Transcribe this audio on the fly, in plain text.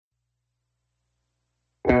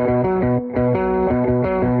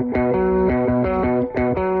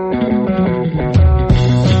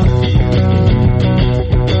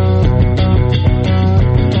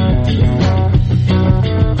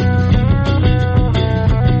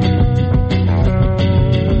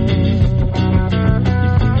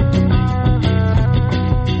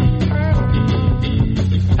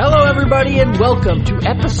welcome to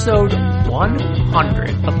episode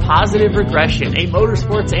 100 of Positive Regression, a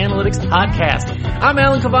motorsports analytics podcast. I'm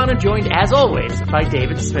Alan Cavana, joined as always by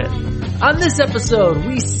David Smith. On this episode,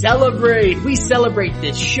 we celebrate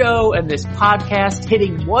this show and this podcast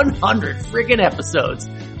hitting 100 friggin' episodes.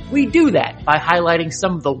 We do that by highlighting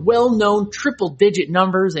some of the well-known triple-digit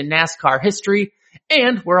numbers in NASCAR history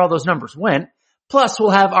and where all those numbers went. Plus,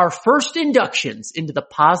 we'll have our first inductions into the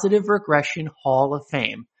Positive Regression Hall of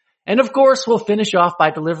Fame. And of course, we'll finish off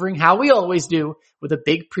by delivering, how we always do, with a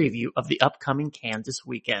big preview of the upcoming Kansas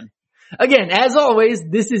weekend. Again, as always,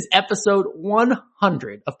 this is episode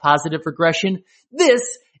 100 of Positive Regression.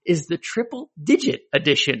 This is the triple-digit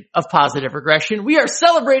edition of Positive Regression. We are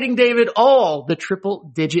celebrating, David, all the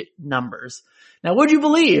triple-digit numbers. Now, would you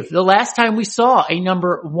believe the last time we saw a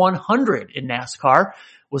number 100 in NASCAR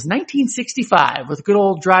was 1965 with good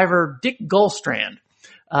old driver Dick Gullstrand.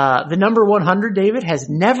 The number 100, David, has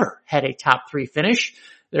never had a top three finish.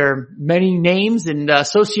 There are many names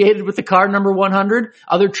associated with the car number 100.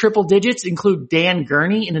 Other triple digits include Dan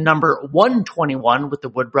Gurney in a number 121 with the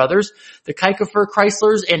Wood Brothers. The Kiefer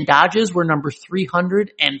Chryslers and Dodges were number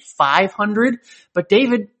 300 and 500. But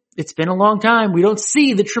David, it's been a long time. We don't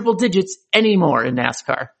see the triple digits anymore in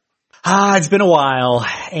NASCAR. It's been a while.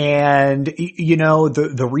 And, you know,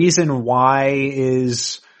 the reason why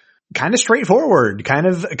is kind of straightforward, kind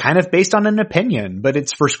of based on an opinion, but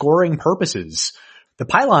it's for scoring purposes. The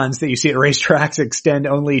pylons that you see at racetracks extend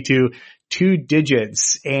only to 2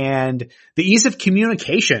 digits, and the ease of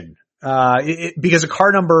communication, because a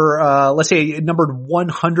car number, let's say numbered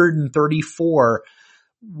 134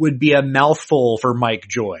 would be a mouthful for Mike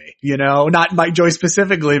Joy, you know, not Mike Joy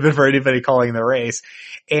specifically, but for anybody calling the race.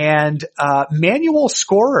 And, manual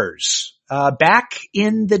scorers, back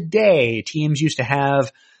in the day, teams used to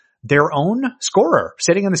have their own scorer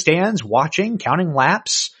sitting in the stands, watching, counting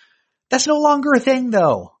laps. That's no longer a thing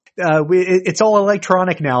though. It's all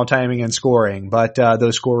electronic now, timing and scoring, but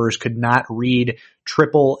those scorers could not read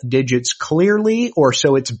triple digits clearly, or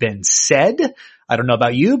so it's been said. I don't know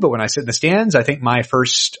about you, but when I sit in the stands, I think my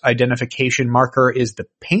first identification marker is the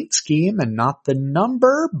paint scheme and not the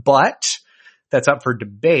number, but that's up for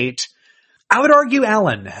debate. I would argue,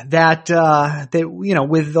 Alan, that you know,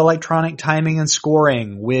 with electronic timing and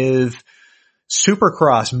scoring, with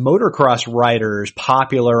Supercross, motocross riders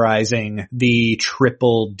popularizing the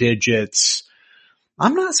triple digits,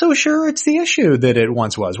 I'm not so sure it's the issue that it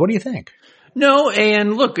once was. What do you think? No,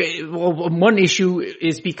 and look, one issue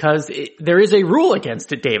is because there is a rule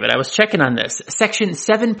against it, David. I was checking on this. Section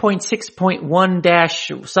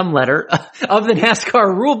 7.6.1- some letter of the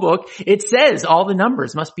NASCAR rulebook, it says all the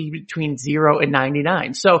numbers must be between 0 and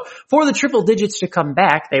 99. So for the triple digits to come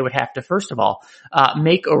back, they would have to, first of all,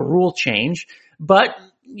 make a rule change. But,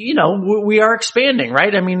 you know, we are expanding,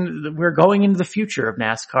 right? I mean, we're going into the future of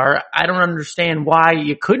NASCAR. I don't understand why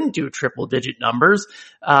you couldn't do triple digit numbers,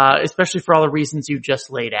 especially for all the reasons you just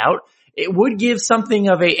laid out. It would give something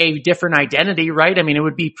of a different identity, right? I mean, it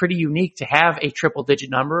would be pretty unique to have a triple digit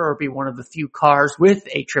number or be one of the few cars with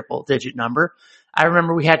a triple digit number. I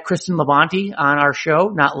remember we had Kristen Labonte on our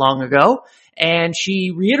show not long ago, and she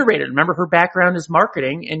reiterated, remember her background is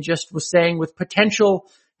marketing, and just was saying with potential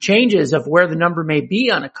changes of where the number may be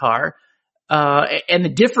on a car, and the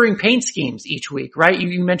differing paint schemes each week, right?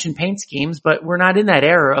 You mentioned paint schemes, but we're not in that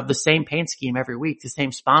era of the same paint scheme every week, the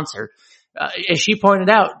same sponsor. As she pointed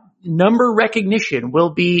out, number recognition will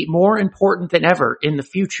be more important than ever in the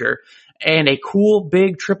future, and a cool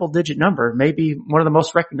big triple digit number may be one of the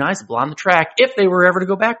most recognizable on the track if they were ever to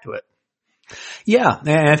go back to it. Yeah,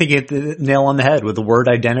 and I think you hit the nail on the head with the word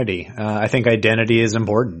identity. I think identity is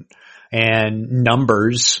important. And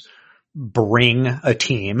numbers bring a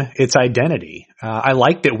team its identity. I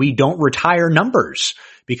like that we don't retire numbers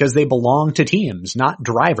because they belong to teams, not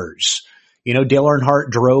drivers. You know, Dale Earnhardt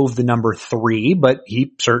drove the number 3, but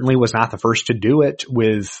he certainly was not the first to do it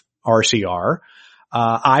with RCR.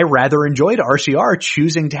 I rather enjoyed RCR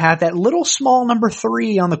choosing to have that little small number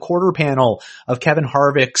 3 on the quarter panel of Kevin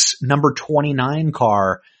Harvick's number 29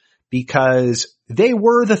 car, because they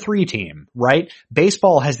were the 3 team, right?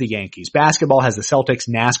 Baseball has the Yankees, basketball has the Celtics,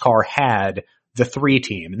 NASCAR had the 3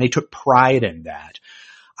 team, and they took pride in that.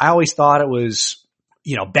 I always thought it was,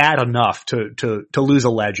 you know, bad enough to lose a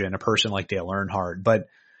legend, a person like Dale Earnhardt, but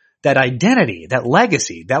that identity, that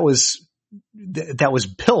legacy, that was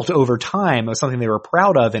built over time. It was something they were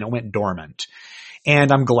proud of, and it went dormant. And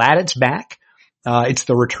I'm glad it's back. It's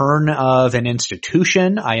the return of an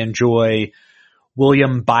institution. I enjoy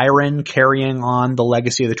William Byron carrying on the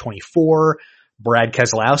legacy of the 24. Brad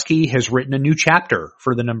Keselowski has written a new chapter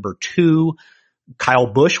for the number 2. Kyle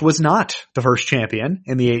Busch was not the first champion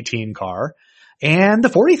in the 18 car. and the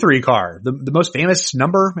 43 car, the most famous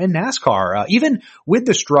number in NASCAR. Even with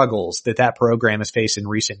the struggles that program has faced in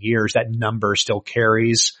recent years, that number still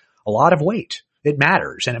carries a lot of weight. It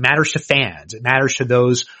matters, and it matters to fans. It matters to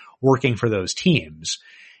those working for those teams.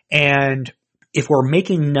 And if we're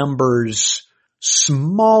making numbers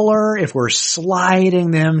smaller, if we're sliding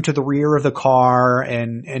them to the rear of the car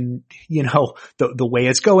and you know, the way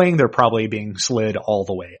it's going, they're probably being slid all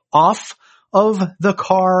the way off of the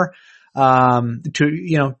car.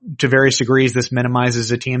 To various degrees, this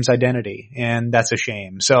minimizes a team's identity, and that's a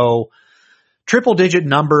shame. So triple digit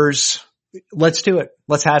numbers, let's do it.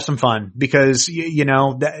 Let's have some fun, because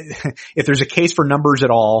if there's a case for numbers at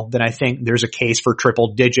all, then I think there's a case for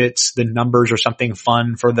triple digits. The numbers are something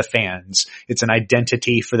fun for the fans. It's an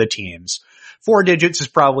identity for the teams. 4 digits is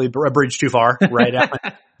probably a bridge too far, right?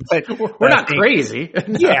 But we're not crazy.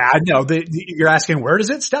 Yeah, no, you're asking, where does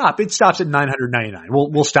it stop? It stops at 999.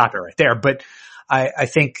 We'll stop it right there. But I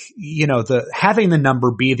think, having the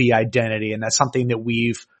number be the identity, and that's something that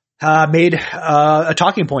we've made a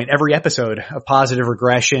talking point every episode of Positive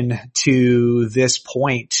Regression to this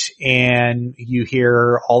point. And you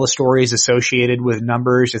hear all the stories associated with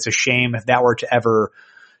numbers. It's a shame if that were to ever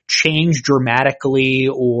change dramatically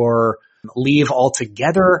or leave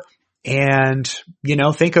altogether. And,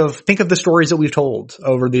 think of the stories that we've told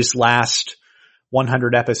over these last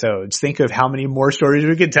 100 episodes. Think of how many more stories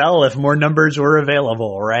we could tell if more numbers were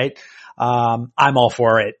available, right? I'm all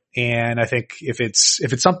for it. And I think if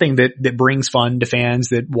it's something that brings fun to fans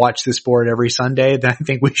that watch the sport every Sunday, then I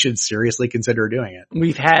think we should seriously consider doing it.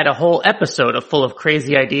 We've had a whole episode full of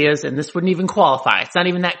crazy ideas, and this wouldn't even qualify. It's not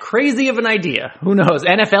even that crazy of an idea. Who knows?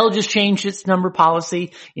 NFL just changed its number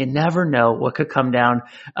policy. You never know what could come down,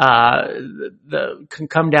 the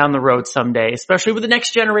road someday, especially with the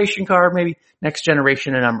next generation car, maybe next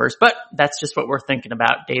generation of numbers. But that's just what we're thinking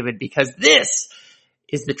about, David, because this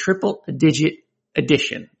is the triple digit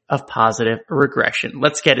edition of Positive Regression.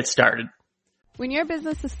 Let's get it started. When your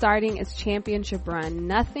business is starting its championship run,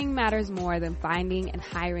 nothing matters more than finding and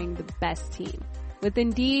hiring the best team. With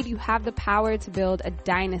Indeed, you have the power to build a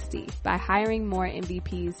dynasty by hiring more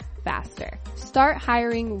MVPs faster. Start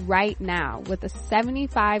hiring right now with a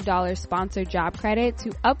 $75 sponsored job credit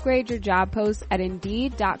to upgrade your job post at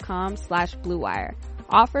Indeed.com/Blue Wire.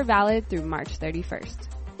 Offer valid through March 31st.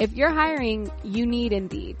 If you're hiring, you need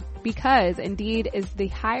Indeed, because Indeed is the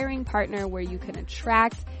hiring partner where you can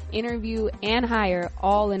attract, interview, and hire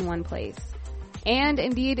all in one place. And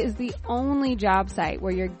Indeed is the only job site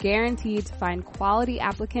where you're guaranteed to find quality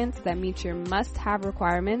applicants that meet your must-have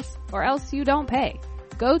requirements, or else you don't pay.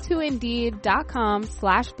 Go to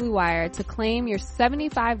Indeed.com/Blue Wire to claim your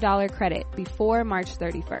 $75 credit before March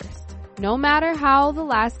 31st. No matter how the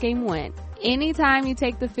last game went, anytime you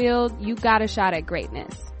take the field, you got a shot at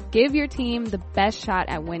greatness. Give your team the best shot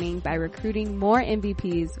at winning by recruiting more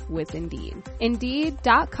MVPs with Indeed.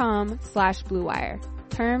 Indeed.com/Blue Wire.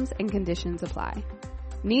 Terms and conditions apply.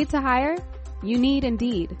 Need to hire? You need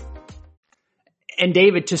Indeed. And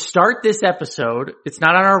David, to start this episode, it's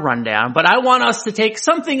not on our rundown, but I want us to take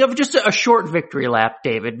something of just a short victory lap,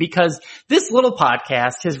 David, because this little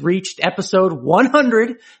podcast has reached episode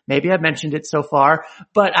 100. Maybe I've mentioned it so far,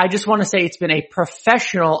 but I just want to say it's been a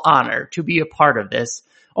professional honor to be a part of this.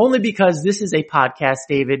 Only because this is a podcast,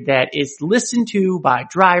 David, that is listened to by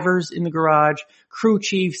drivers in the garage, crew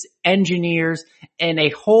chiefs, engineers, and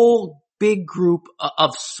a whole big group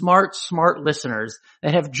of smart listeners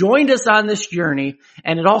that have joined us on this journey.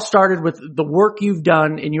 And it all started with the work you've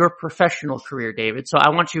done in your professional career, David. So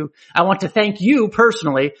I want to thank you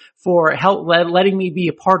personally for letting me be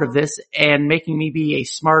a part of this and making me be a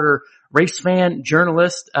smarter race fan,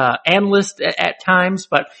 journalist, analyst at times,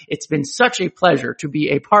 but it's been such a pleasure to be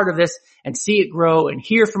a part of this and see it grow and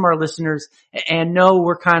hear from our listeners and know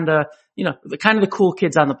we're kind of the cool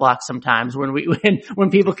kids on the block sometimes when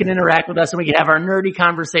people can interact with us and we can have our nerdy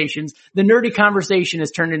conversations. The nerdy conversation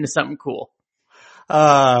has turned into something cool.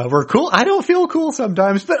 We're cool. I don't feel cool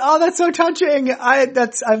sometimes, but that's so touching. I've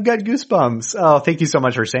got goosebumps. Oh, thank you so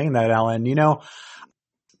much for saying that, Alan.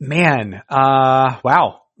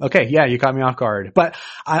 Wow. Okay. Yeah. You caught me off guard, but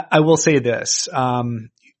I will say this.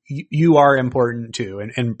 You are important too,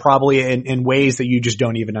 and probably in ways that you just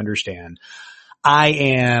don't even understand. I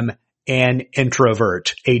am an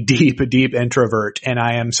introvert, a deep introvert, and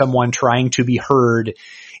I am someone trying to be heard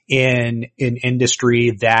in an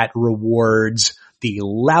industry that rewards the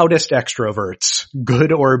loudest extroverts,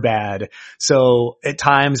 good or bad. So at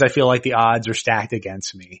times I feel like the odds are stacked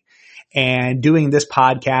against me. And doing this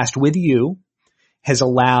podcast with you has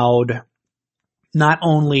allowed not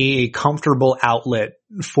only a comfortable outlet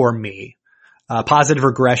for me, Positive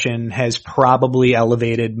regression has probably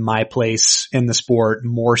elevated my place in the sport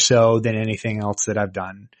more so than anything else that I've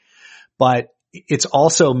done. But it's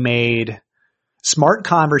also made smart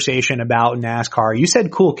conversation about NASCAR. You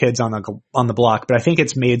said cool kids on the block, but I think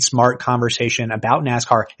it's made smart conversation about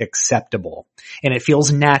NASCAR acceptable. And it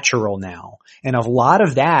feels natural now. And a lot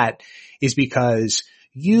of that is because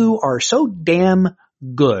you are so damn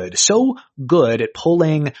so good at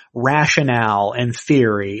pulling rationale and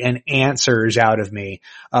theory and answers out of me.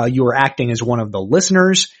 You are acting as one of the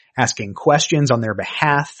listeners, asking questions on their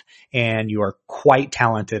behalf, and you are quite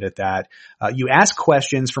talented at that. You ask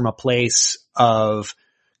questions from a place of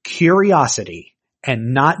curiosity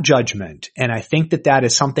and not judgment. And I think that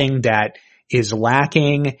is something that is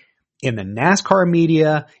lacking in the NASCAR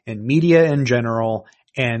media and media in general,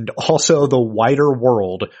 and also the wider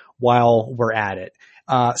world while we're at it.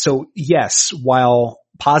 So yes, while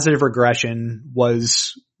positive regression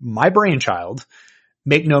was my brainchild,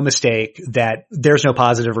 make no mistake that there's no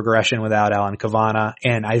positive regression without Alan Cavanna,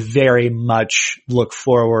 and I very much look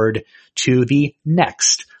forward to the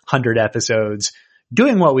next 100 episodes,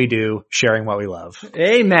 doing what we do, sharing what we love.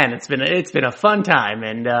 Amen. It's been a fun time,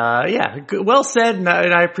 and well said, and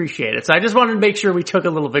I appreciate it. So I just wanted to make sure we took a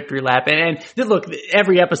little victory lap, and look,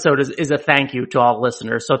 every episode is a thank you to all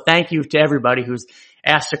listeners. So thank you to everybody who's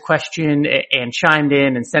asked a question and chimed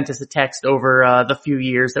in and sent us a text over the few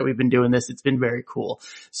years that we've been doing this. It's been very cool.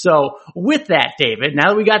 So with that, David, now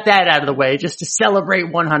that we got that out of the way, just to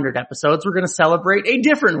celebrate 100 episodes, we're going to celebrate a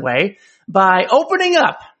different way by opening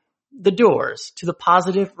up the doors to the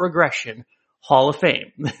Positive Regression Hall of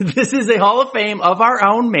Fame. This is a Hall of Fame of our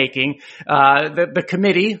own making. The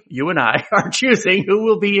committee, you and I, are choosing who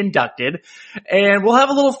will be inducted, and we'll have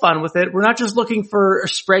a little fun with it. We're not just looking for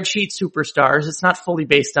spreadsheet superstars. It's not fully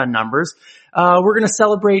based on numbers. We're going to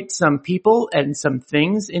celebrate some people and some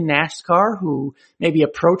things in NASCAR who maybe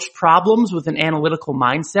approached problems with an analytical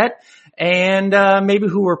mindset, and maybe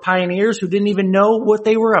who were pioneers who didn't even know what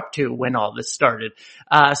they were up to when all this started.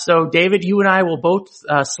 So David, you and I will both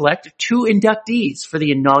select 2 inductees for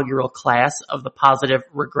the inaugural class of the Positive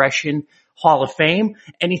Regression Hall of Fame.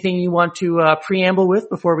 Anything you want to preamble with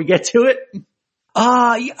before we get to it?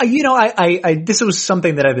 This was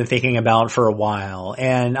something that I've been thinking about for a while,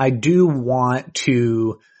 and I do want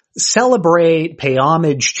to celebrate, pay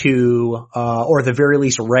homage to, or at the very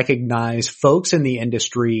least recognize folks in the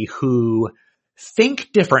industry who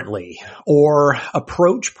think differently or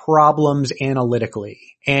approach problems analytically.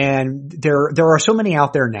 And there are so many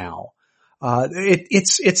out there now.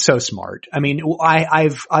 It's so smart. I mean,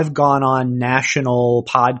 I've gone on national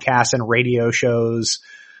podcasts and radio shows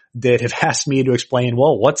that have asked me to explain,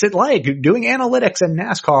 well, what's it like doing analytics in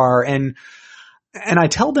NASCAR? And I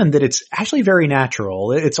tell them that it's actually very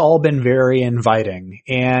natural. It's all been very inviting,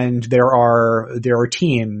 and there are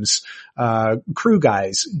teams, crew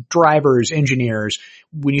guys, drivers, engineers.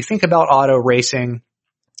 When you think about auto racing,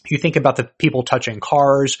 you think about the people touching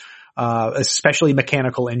cars, especially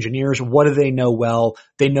mechanical engineers. What do they know well?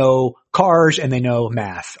 They know cars and they know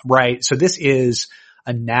math, right? So this is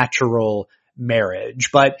a natural marriage,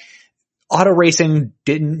 but auto racing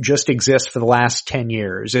didn't just exist for the last 10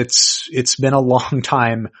 years. It's been a long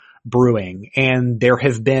time brewing, and there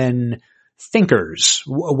have been thinkers.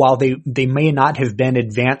 While they may not have been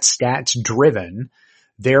advanced stats driven,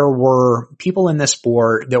 there were people in this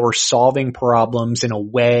sport that were solving problems in a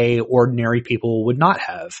way ordinary people would not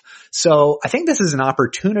have. So I think this is an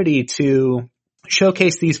opportunity to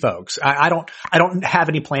showcase these folks. I don't have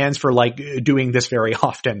any plans for doing this very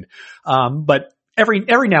often. But every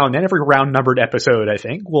now and then, every round numbered episode, I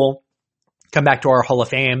think we'll come back to our Hall of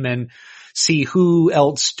Fame and see who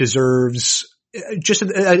else deserves just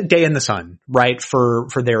a day in the sun, right? For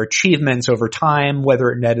their achievements over time,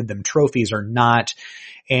 whether it netted them trophies or not.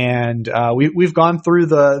 And, we've gone through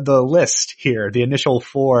the list here, the initial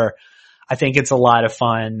 4. I think it's a lot of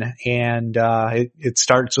fun, and it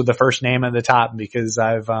starts with the first name at the top because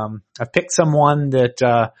I've picked someone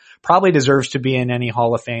that probably deserves to be in any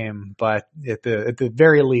Hall of Fame, but at the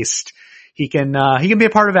very least, he can be a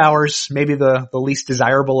part of ours. Maybe the least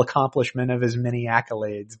desirable accomplishment of his many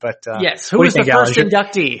accolades. But yes, who is the first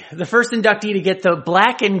inductee? The first inductee to get the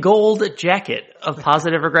black and gold jacket of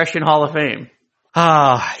Positive Regression Hall of Fame.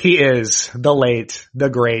 He is the late, the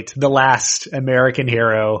great, the last American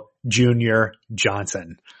hero, Junior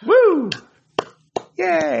Johnson. Woo!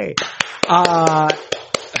 Yay!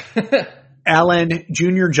 Alan,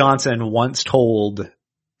 Junior Johnson once told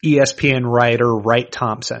ESPN writer Wright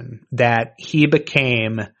Thompson that he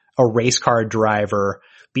became a race car driver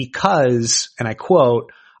because, and I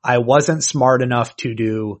quote, "I wasn't smart enough to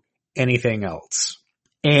do anything else."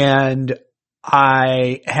 And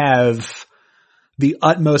I have the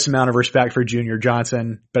utmost amount of respect for Junior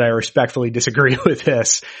Johnson, but I respectfully disagree with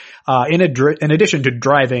this. In addition to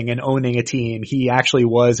driving and owning a team, he actually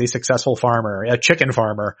was a successful farmer, a chicken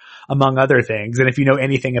farmer, among other things. And if you know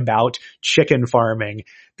anything about chicken farming,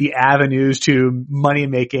 the avenues to money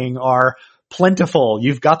making are plentiful.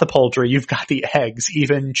 You've got the poultry, you've got the eggs,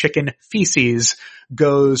 even chicken feces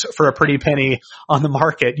goes for a pretty penny on the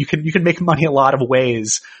market. You can make money a lot of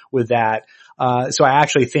ways with that. So I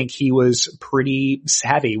actually think he was pretty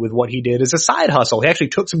savvy with what he did as a side hustle. He actually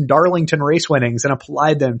took some Darlington race winnings and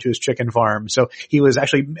applied them to his chicken farm. So he was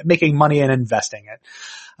actually making money and investing it.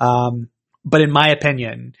 But in my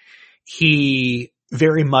opinion, he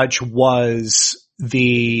very much was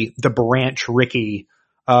the Branch Rickey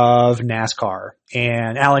of NASCAR.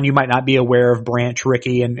 And Alan, you might not be aware of Branch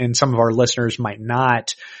Rickey, and some of our listeners might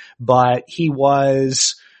not, but he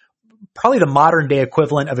was probably the modern day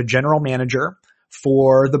equivalent of a general manager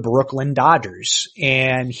for the Brooklyn Dodgers.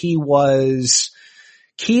 And he was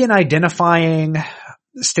key in identifying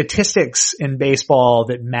statistics in baseball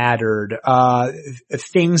that mattered,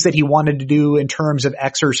 things that he wanted to do in terms of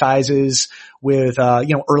exercises with,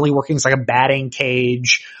 early workings like a batting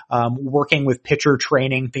cage, working with pitcher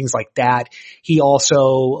training, things like that. He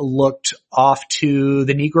also looked off to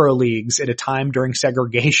the Negro Leagues at a time during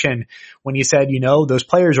segregation when he said, those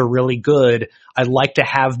players are really good. I'd like to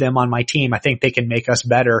have them on my team. I think they can make us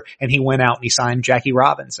better. And he went out and he signed Jackie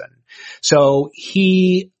Robinson. So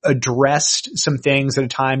he addressed some things at a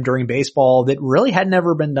time during baseball that really had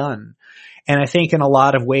never been done. And I think in a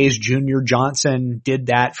lot of ways, Junior Johnson did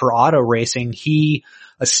that for auto racing. He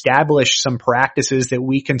established some practices that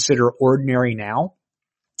we consider ordinary now,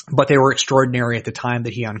 but they were extraordinary at the time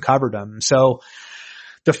that he uncovered them. So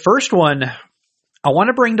the first one I want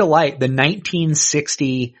to bring to light, the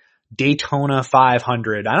 1960 Daytona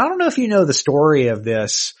 500. I don't know if you know the story of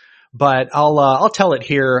this, but I'll tell it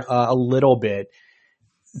here a little bit.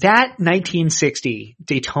 That 1960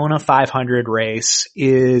 Daytona 500 race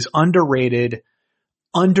is underrated,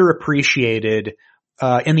 underappreciated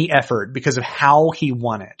in the effort because of how he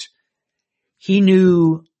won it. He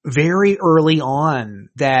knew very early on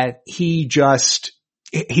that he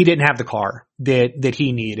didn't have the car that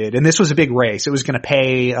he needed. And this was a big race. It was going to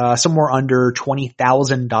pay somewhere under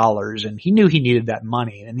 $20,000, and he knew he needed that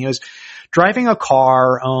money. And he was driving a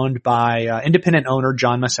car owned by independent owner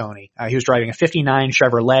John Massoni. He was driving a 59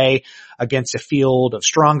 Chevrolet against a field of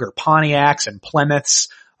stronger Pontiacs and Plymouths.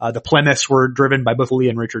 The Plymouths were driven by both Lee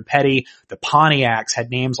and Richard Petty. The Pontiacs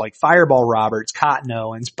had names like Fireball Roberts, Cotton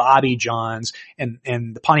Owens, Bobby Johns, and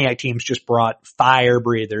the Pontiac teams just brought fire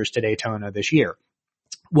breathers to Daytona this year.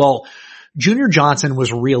 Well, Junior Johnson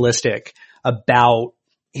was realistic about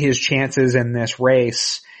his chances in this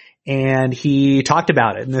race, and he talked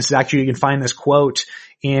about it. And this is actually, you can find this quote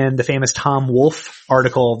in the famous Tom Wolfe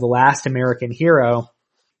article, The Last American Hero.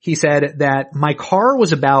 He said that my car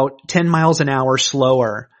was about 10 miles an hour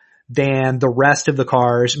slower than the rest of the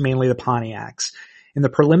cars, mainly the Pontiacs. In the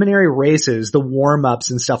preliminary races, the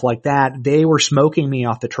warm-ups and stuff like that, they were smoking me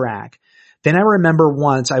off the track. Then I remember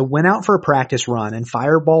once I went out for a practice run and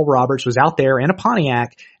Fireball Roberts was out there in a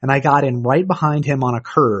Pontiac, and I got in right behind him on a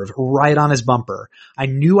curve, right on his bumper. I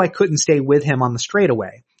knew I couldn't stay with him on the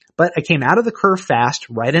straightaway, but I came out of the curve fast,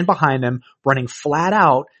 right in behind him, running flat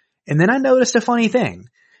out, and then I noticed a funny thing.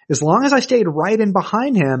 As long as I stayed right in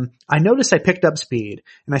behind him, I noticed I picked up speed,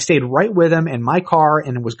 and I stayed right with him in my car,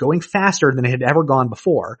 and it was going faster than it had ever gone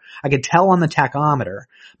before. I could tell on the tachometer.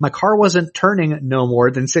 My car wasn't turning no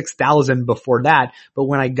more than 6,000 before that, but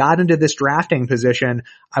when I got into this drafting position,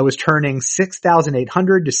 I was turning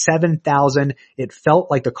 6,800 to 7,000. It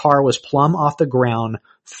felt like the car was plumb off the ground,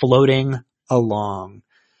 floating along.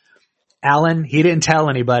 Alan, he didn't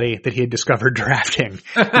tell anybody that he had discovered drafting.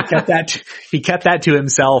 He kept that to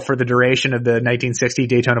himself for the duration of the 1960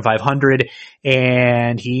 Daytona 500,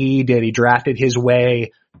 and he drafted his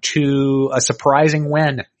way to a surprising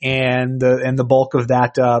win and the bulk of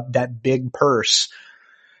that big purse.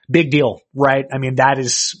 Big deal, right? I mean, that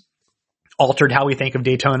is altered how we think of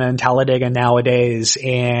Daytona and Talladega nowadays,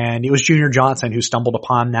 and it was Junior Johnson who stumbled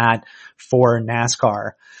upon that for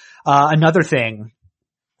NASCAR. Another thing,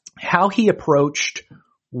 how he approached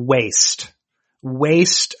waste.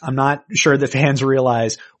 Waste, I'm not sure the fans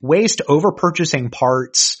realize, waste, over purchasing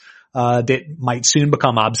parts that might soon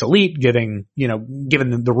become obsolete given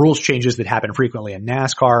the rules changes that happen frequently in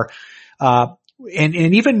NASCAR. And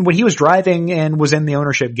even when he was driving and was in the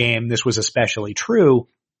ownership game, this was especially true.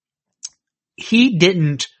 He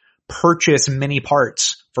didn't purchase many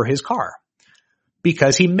parts for his car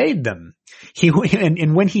because he made them.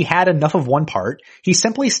 And when he had enough of one part, he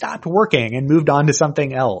simply stopped working and moved on to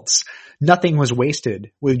something else. Nothing was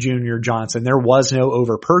wasted with Junior Johnson. There was no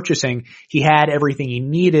over purchasing. He had everything he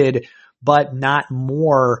needed, but not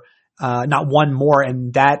one more.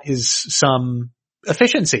 And that is some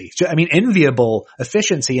efficiency. I mean, enviable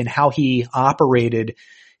efficiency in how he operated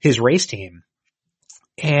his race team.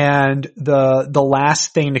 And the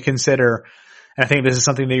last thing to consider, and I think this is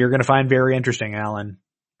something that you're going to find very interesting, Alan.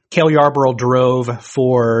 Cale Yarborough drove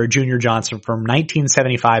for Junior Johnson from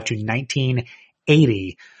 1975 to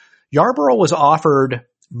 1980. Yarborough was offered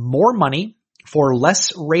more money for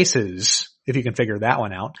less races, if you can figure that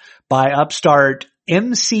one out, by upstart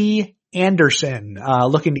MC Anderson,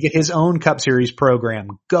 looking to get his own Cup Series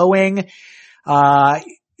program going.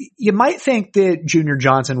 You might think that Junior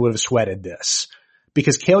Johnson would have sweated this,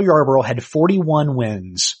 because Cale Yarborough had 41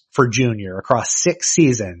 wins for Junior across 6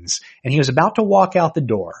 seasons, and he was about to walk out the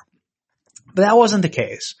door. But that wasn't the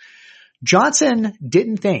case. Johnson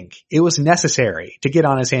didn't think it was necessary to get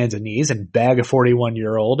on his hands and knees and beg a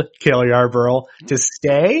 41-year-old Cale Yarborough to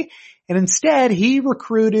stay, and instead he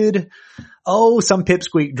recruited, some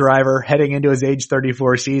pipsqueak driver heading into his age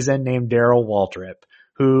 34 season named Darrell Waltrip,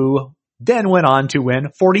 who then went on to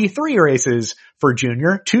win 43 races for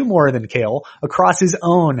Junior, 2 more than Cale, across his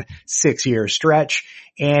own 6-year stretch.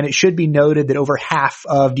 And it should be noted that over half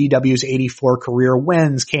of DW's 84 career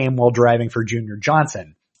wins came while driving for Junior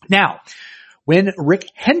Johnson. Now, when Rick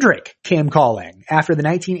Hendrick came calling after the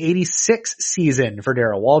 1986 season for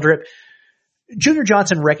Darrell Waltrip, Junior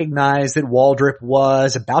Johnson recognized that Waltrip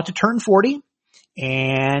was about to turn 40,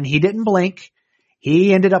 and he didn't blink.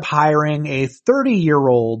 He ended up hiring a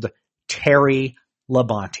 30-year-old Terry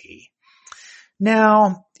Labonte.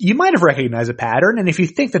 Now, you might have recognized a pattern, and if you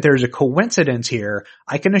think that there's a coincidence here,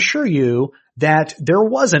 I can assure you that there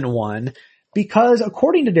wasn't one, because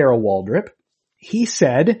according to Darrell Waltrip, he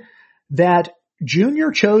said that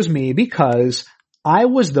Junior chose me because I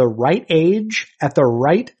was the right age at the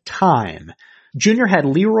right time. Junior had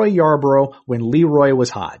Leroy Yarborough when Leroy was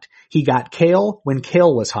hot. He got Cale when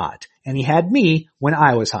Cale was hot, and he had me when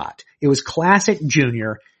I was hot. It was classic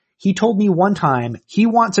Junior. He told me one time he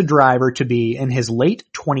wants a driver to be in his late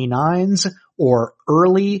 29s or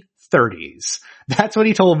early 30s. That's what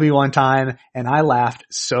he told me one time, and I laughed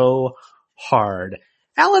so hard.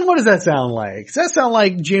 Alan, what does that sound like? Does that sound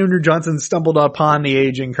like Junior Johnson stumbled upon the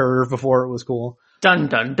aging curve before it was cool? Dun,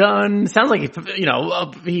 dun, dun. Sounds like,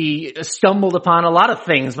 he stumbled upon a lot of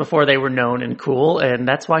things before they were known and cool, and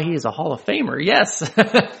that's why he is a Hall of Famer. Yes.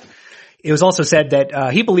 It was also said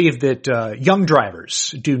that he believed that young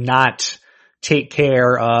drivers do not take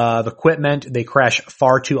care of equipment. They crash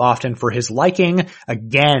far too often for his liking.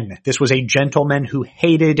 Again, this was a gentleman who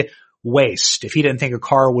hated waste. If he didn't think a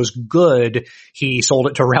car was good, he sold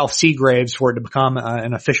it to Ralph Seagraves for it to become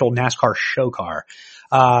an official NASCAR show car.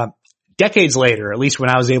 Decades later, at least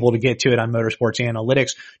when I was able to get to it on Motorsports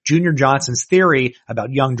Analytics, Junior Johnson's theory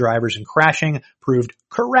about young drivers and crashing proved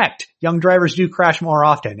correct. Young drivers do crash more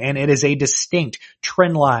often, and it is a distinct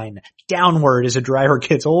trend line downward as a driver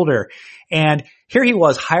gets older. And here he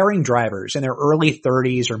was hiring drivers in their early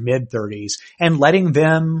 30s or mid 30s and letting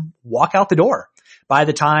them walk out the door by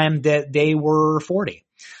the time that they were 40.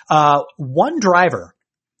 One driver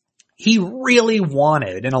he really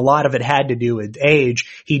wanted, and a lot of it had to do with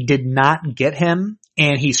age, he did not get him,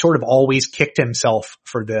 and he sort of always kicked himself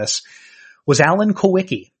for this, was Alan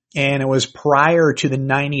Kulwicki. And it was prior to the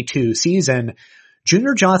 92 season.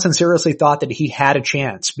 Junior Johnson seriously thought that he had a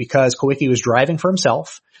chance because Kulwicki was driving for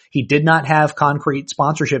himself. He did not have concrete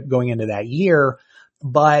sponsorship going into that year,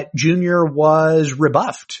 but Junior was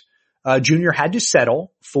rebuffed. Junior had to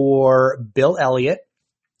settle for Bill Elliott,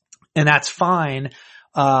 and that's fine.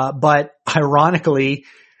 But ironically,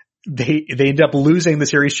 they ended up losing the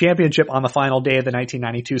series championship on the final day of the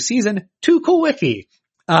 1992 season to Kulwicki.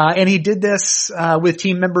 And he did this, with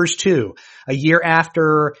team members too. A year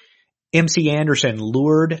after MC Anderson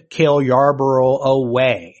lured Cale Yarborough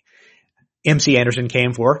away, MC Anderson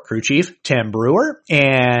came for crew chief Tim Brewer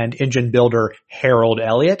and engine builder Harold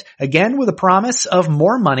Elliott, again with a promise of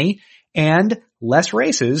more money and less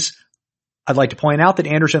races. I'd like to point out that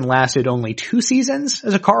Anderson lasted only 2 seasons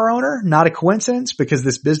as a car owner, not a coincidence because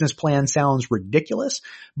this business plan sounds ridiculous.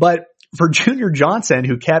 But for Junior Johnson,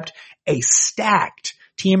 who kept a stacked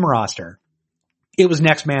team roster, it was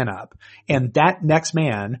next man up. And that next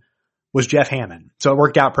man was Jeff Hammond. So it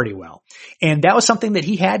worked out pretty well. And that was something that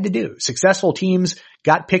he had to do. Successful teams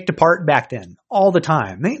got picked apart back then all the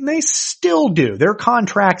time. They still do. They're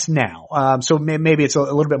contracts now. So maybe it's a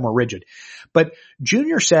little bit more rigid. But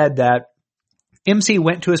Junior said that MC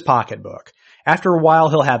went to his pocketbook After a while,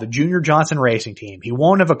 he'll have a Junior Johnson racing team. He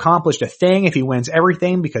won't have accomplished a thing if he wins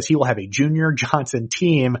everything because he will have a Junior Johnson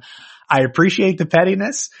team. I appreciate the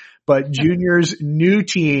pettiness, but Junior's new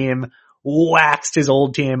team waxed his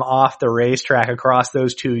old team off the racetrack across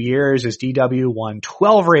those 2 years as DW won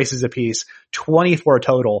 12 races apiece, 24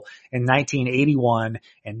 total in 1981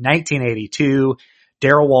 and 1982.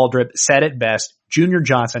 Darrell Waltrip said it best, Junior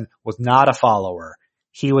Johnson was not a follower.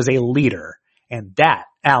 He was a leader. And that,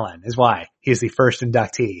 Alan, is why he's the first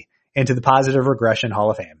inductee into the Positive Regression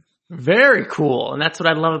Hall of Fame. Very cool. And that's what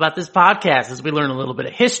I love about this podcast is we learn a little bit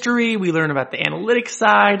of history, we learn about the analytics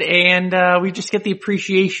side, and we just get the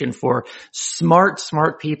appreciation for smart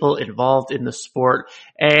people involved in the sport.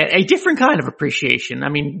 And a different kind of appreciation. I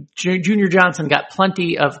mean, Junior Johnson got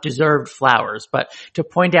plenty of deserved flowers, but to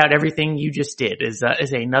point out everything you just did is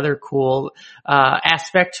another cool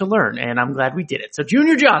aspect to learn, and I'm glad we did it. So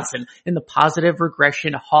Junior Johnson in the Positive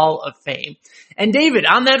Regression Hall of Fame. And David,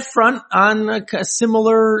 on that front, on a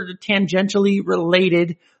similar tangentially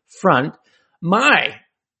related front, my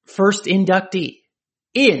first inductee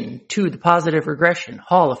into the Positive Regression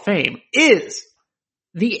Hall of Fame is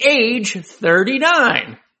the age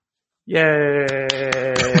 39. Yay.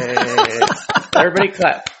 Everybody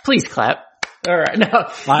clap. Please clap. All right.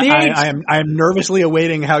 Now, I am nervously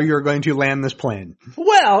awaiting how you're going to land this plane.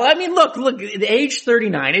 Well, I mean, look, the age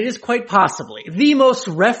 39, it is quite possibly the most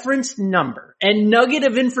referenced number and nugget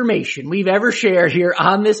of information we've ever shared here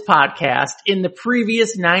on this podcast in the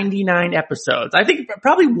previous 99 episodes. I think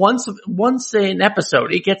probably once an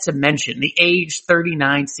episode, it gets a mention, the age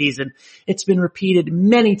 39 season. It's been repeated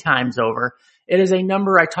many times over. It is a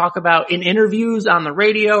number I talk about in interviews on the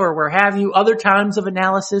radio or where have you, other times of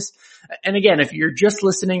analysis. And again, if you're just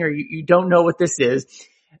listening or you don't know what this is,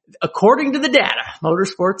 according to the data,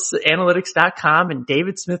 motorsportsanalytics.com and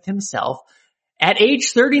David Smith himself, at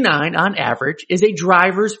age 39 on average is a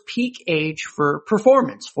driver's peak age for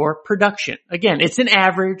performance, for production. Again, it's an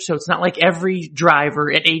average, so it's not like every driver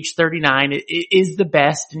at age 39 is the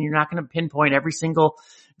best, and you're not going to pinpoint every single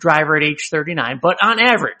driver at age 39, but on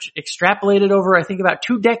average, extrapolated over, I think, about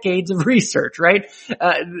 2 decades of research, right?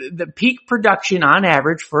 The peak production on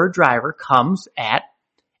average for a driver comes at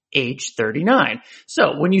age 39.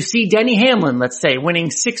 So when you see Denny Hamlin, let's say, winning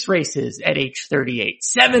 6 races at age 38,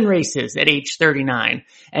 7 races at age 39,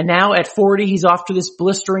 and now at 40, he's off to this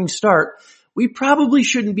blistering start, we probably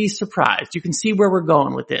shouldn't be surprised. You can see where we're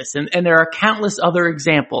going with this. And there are countless other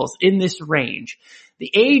examples in this range.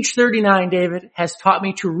 The age 39, David, has taught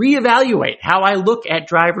me to reevaluate how I look at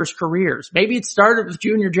drivers' careers. Maybe it started with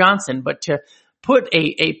Junior Johnson, but to put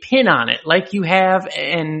a pin on it like you have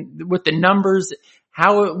and with the numbers,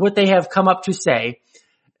 what they have come up to say,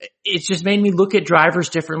 it's just made me look at drivers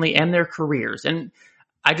differently and their careers. And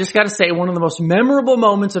I just got to say, one of the most memorable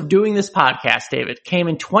moments of doing this podcast, David, came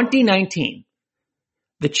in 2019.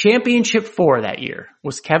 The championship 4 that year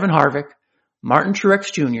was Kevin Harvick, Martin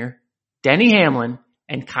Truex Jr., Denny Hamlin,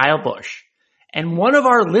 and Kyle Busch. And one of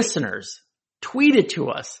our listeners tweeted to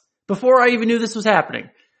us before I even knew this was happening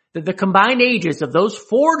that the combined ages of those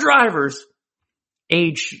 4 drivers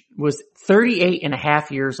age was 38 and a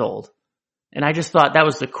half years old. And I just thought that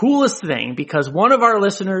was the coolest thing because one of our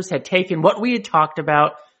listeners had taken what we had talked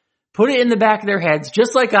about, put it in the back of their heads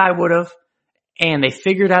just like I would have, and they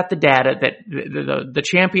figured out the data that the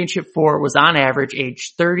championship 4 was on average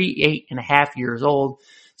age 38 and a half years old.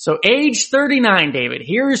 So age 39, David,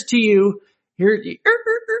 here's to you. That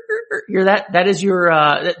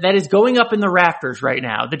is going up in the rafters right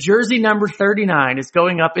now. The jersey number 39 is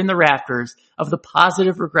going up in the rafters of the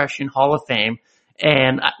Positive Regression Hall of Fame.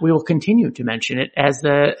 And we will continue to mention it as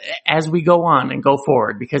we go on and go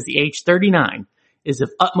forward because the age 39 is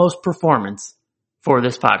of utmost performance for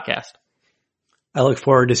this podcast. I look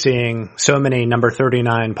forward to seeing so many number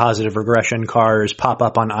 39 Positive Regression cars pop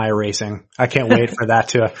up on iRacing. I can't wait for that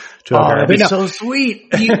to occur. That'd be so sweet.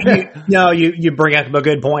 You bring up a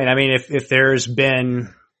good point. I mean, if there's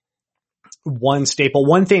been one staple,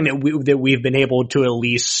 one thing that we've been able to at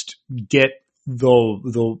least get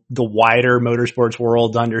the wider motorsports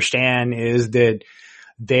world to understand is that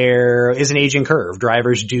there is an aging curve.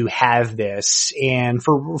 Drivers do have this, and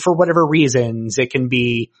for whatever reasons, it can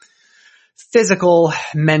be physical,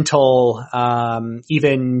 mental,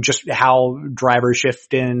 even just how drivers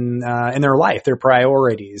shift in their life, their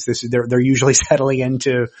priorities. They're usually settling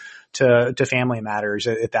into family matters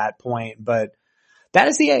at that point, but that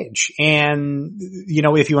is the age. And,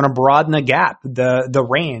 if you want to broaden the gap, the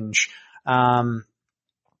range,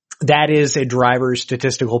 that is a driver's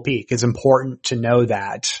statistical peak. It's important to know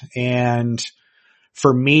that. And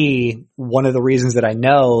for me, one of the reasons that I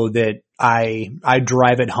know that I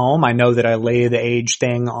drive it home. I know that I lay the age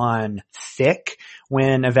thing on thick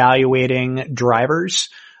when evaluating drivers,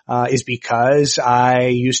 is because I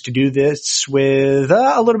used to do this with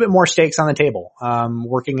a little bit more stakes on the table,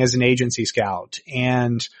 working as an agency scout.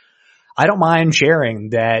 And I don't mind sharing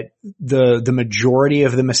that the majority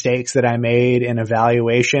of the mistakes that I made in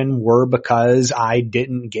evaluation were because I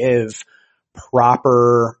didn't give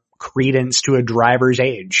proper credence to a driver's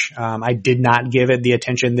age. I did not give it the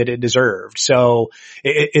attention that it deserved. So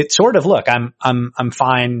it sort of, look, I'm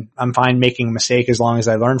fine making a mistake as long as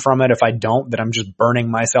I learn from it. If I don't, then I'm just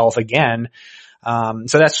burning myself again.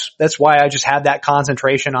 So that's why I just had that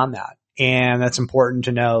concentration on that. And that's important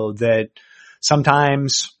to know that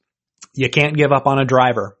sometimes you can't give up on a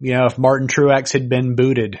driver. If Martin Truex had been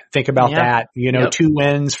booted, think about that. 2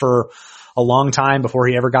 wins for a long time before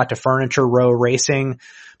he ever got to Furniture Row Racing.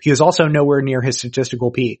 He was also nowhere near his statistical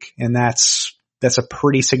peak. And that's a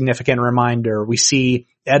pretty significant reminder. We see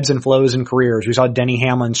ebbs and flows in careers. We saw Denny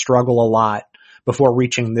Hamlin struggle a lot before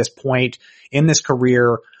reaching this point in this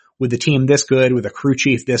career with a team this good, with a crew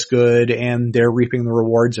chief this good, and they're reaping the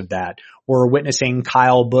rewards of that. We're witnessing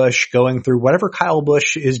Kyle Busch going through whatever Kyle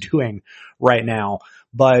Busch is doing right now,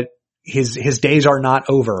 but his days are not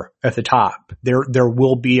over at the top. There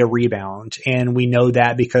will be a rebound, and we know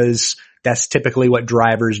that because that's typically what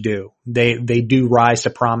drivers do. They do rise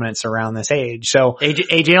to prominence around this age. So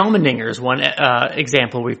AJ Allmendinger is one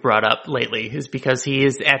example we've brought up lately, is because he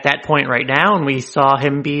is at that point right now, and we saw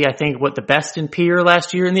him be, I think, the best in Pier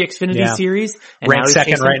last year in the Xfinity Series, and ranked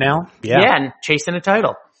second right now. Yeah, and chasing a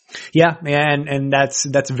title. Yeah, and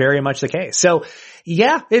that's very much the case. So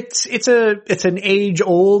yeah, it's an age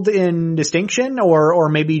old in distinction, or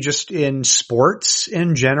maybe just in sports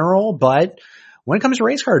in general, but when it comes to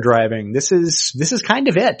race car driving, this is kind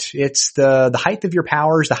of it. It's the height of your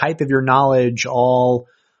powers, the height of your knowledge, all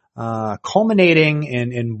culminating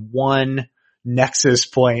in one nexus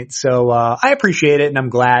point. So I appreciate it, and I'm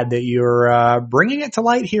glad that you're bringing it to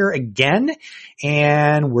light here again.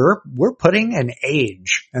 And we're putting an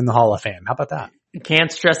age in the Hall of Fame. How about that?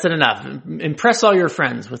 Can't stress it enough. Impress all your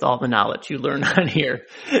friends with all the knowledge you learn on here.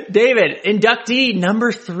 David, inductee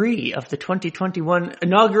number 3 of the 2021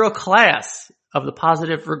 inaugural class of the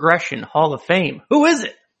Positive Regression Hall of Fame. Who is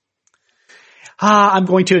it? I'm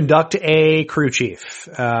going to induct a crew chief,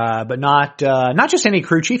 but not just any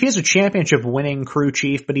crew chief. He is a championship winning crew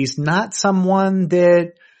chief, but he's not someone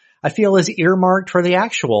that I feel is earmarked for the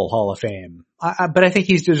actual Hall of Fame. But I think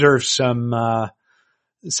he deserves some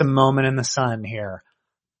moment in the sun here.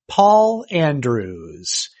 Paul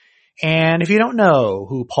Andrews. And if you don't know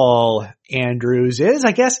who Paul Andrews is,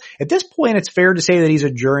 I guess at this point it's fair to say that he's a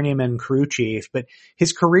journeyman crew chief, but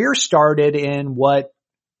his career started in what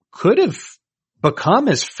could have become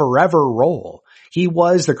his forever role. He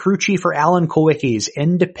was the crew chief for Alan Kulwicki's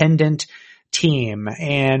independent team.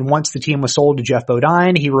 And once the team was sold to Jeff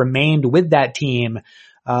Bodine, he remained with that team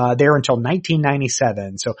there until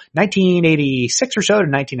 1997. So 1986 or so to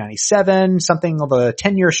 1997, something of a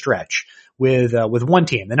 10-year stretch with one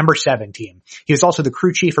team, the number 7 team. He was also the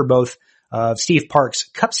crew chief for both Steve Park's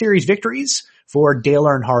Cup Series victories for Dale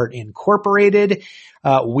Earnhardt Incorporated.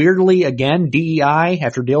 Weirdly, again, DEI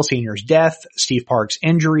after Dale Sr.'s death, Steve Park's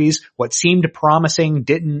injuries, what seemed promising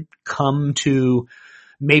didn't come to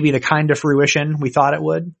maybe the kind of fruition we thought it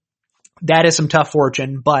would. That is some tough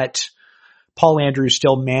fortune, but Paul Andrews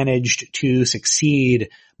still managed to succeed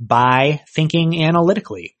by thinking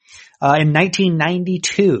analytically. In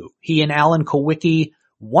 1992, he and Alan Kulwicki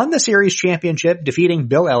won the series championship, defeating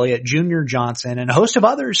Bill Elliott, Junior Johnson, and a host of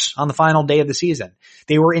others on the final day of the season.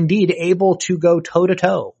 They were indeed able to go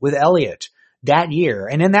toe-to-toe with Elliott that year.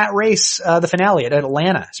 And in that race, the finale at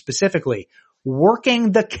Atlanta specifically,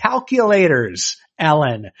 working the calculators,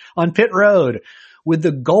 Alan, on pit road with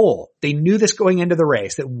the goal. They knew this going into the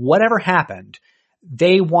race, that whatever happened,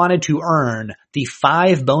 they wanted to earn the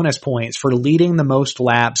 5 bonus points for leading the most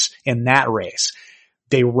laps in that race.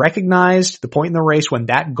 They recognized the point in the race when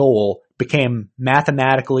that goal became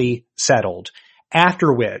mathematically settled,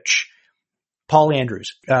 after which Paul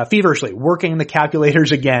Andrews, feverishly working the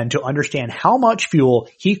calculators again to understand how much fuel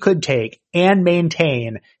he could take and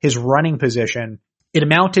maintain his running position. It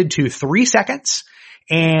amounted to 3 seconds.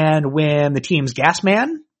 And when the team's gas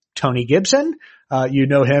man, Tony Gibson, you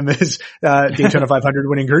know him as Daytona 500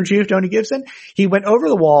 winning crew chief, Tony Gibson, he went over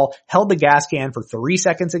the wall, held the gas can for 3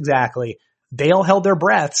 seconds exactly. They all held their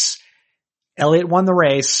breaths. Elliott won the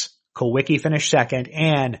race. Kulwicki finished second.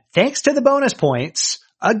 And thanks to the bonus points,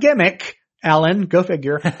 a gimmick, Alan, go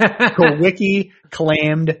figure. Kulwicki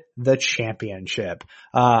claimed the championship.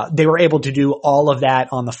 They were able to do all of that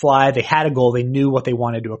on the fly. They had a goal. They knew what they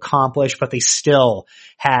wanted to accomplish, but they still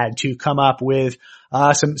had to come up with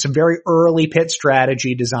some very early pit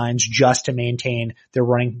strategy designs just to maintain their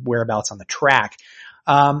running whereabouts on the track.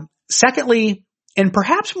 Secondly, and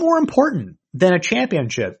perhaps more important than a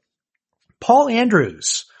championship, Paul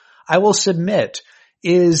Andrews, I will submit,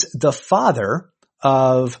 is the father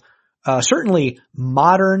of certainly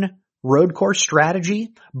modern road course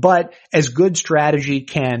strategy, but as good strategy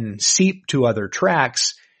can seep to other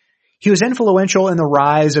tracks, he was influential in the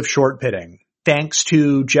rise of short pitting, thanks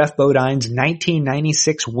to Geoff Bodine's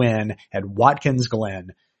 1996 win at Watkins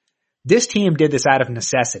Glen. This team did this out of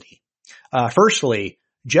necessity. Firstly,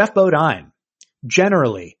 Geoff Bodine,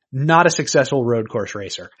 generally not a successful road course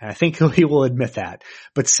racer, and I think he will admit that.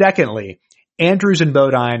 But secondly, Andrews and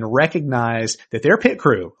Bodine recognized that their pit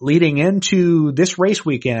crew leading into this race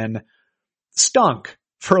weekend stunk,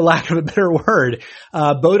 for lack of a better word.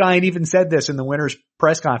 Bodine even said this in the winner's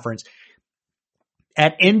press conference.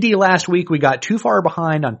 At Indy last week, we got too far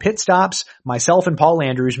behind on pit stops. Myself and Paul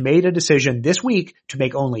Andrews made a decision this week to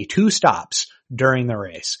make only 2 stops during the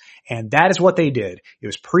race. And that is what they did. It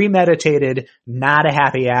was premeditated, not a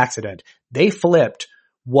happy accident. They flipped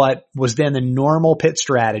what was then the normal pit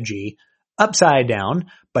strategy upside down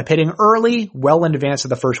by pitting early, well in advance of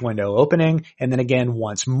the first window opening, and then again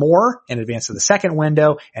once more in advance of the second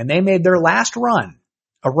window, and they made their last run,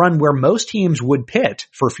 a run where most teams would pit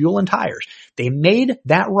for fuel and tires. They made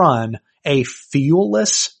that run a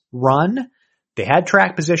fuelless run. They had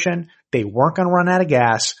track position. They weren't going to run out of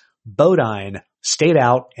gas. Bodine stayed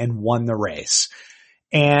out and won the race.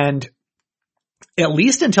 And at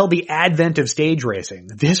least until the advent of stage racing,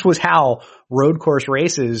 this was how road course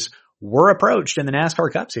races were approached in the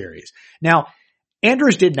NASCAR Cup Series. Now,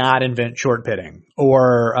 Andrews did not invent short pitting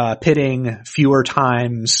or pitting fewer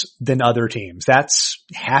times than other teams. That's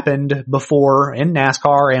happened before in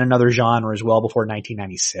NASCAR and in other genres well before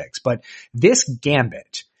 1996. But this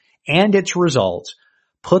gambit and its result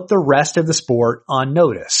put the rest of the sport on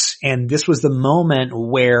notice. And this was the moment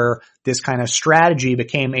where this kind of strategy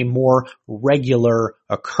became a more regular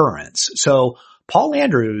occurrence. So Paul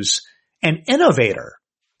Andrews, an innovator,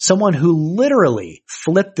 someone who literally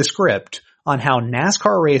flipped the script on how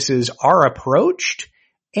NASCAR races are approached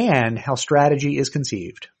and how strategy is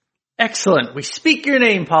conceived. Excellent. We speak your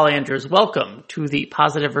name, Paul Andrews. Welcome to the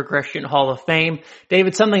Positive Regression Hall of Fame.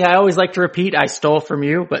 David, something I always like to repeat, I stole from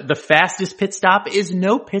you, but the fastest pit stop is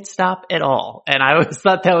no pit stop at all. And I always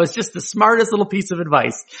thought that was just the smartest little piece of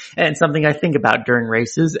advice and something I think about during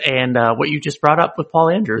races. And what you just brought up with Paul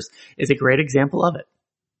Andrews is a great example of it.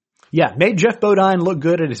 Yeah, made Geoff Bodine look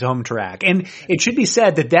good at his home track. And it should be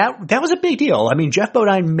said that was a big deal. I mean, Geoff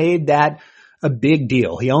Bodine made that a big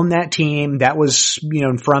deal. He owned that team. That was,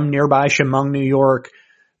 from nearby Chemung, New York.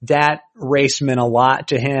 That race meant a lot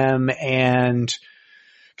to him. And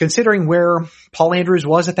considering where Paul Andrews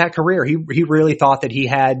was at that career, he really thought that he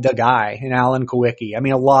had the guy in Alan Kulwicki. I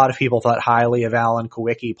mean, a lot of people thought highly of Alan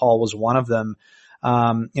Kulwicki. Paul was one of them.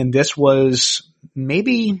 And this was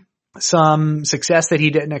maybe some success that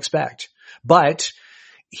he didn't expect, but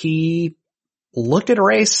he looked at a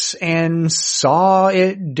race and saw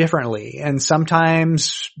it differently. And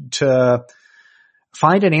sometimes to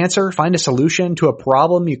find an answer, find a solution to a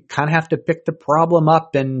problem, you kind of have to pick the problem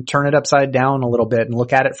up and turn it upside down a little bit and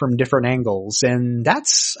look at it from different angles. And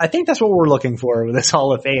I think that's what we're looking for with this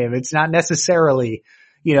Hall of Fame. It's not necessarily,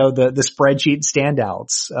 the spreadsheet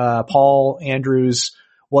standouts. Paul Andrews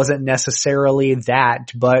wasn't necessarily that,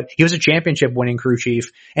 but he was a championship winning crew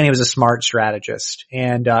chief and he was a smart strategist.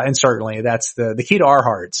 And certainly that's the key to our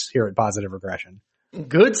hearts here at Positive Regression.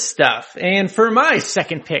 Good stuff. And for my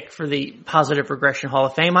second pick for the Positive Regression Hall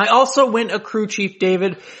of Fame, I also went a crew chief,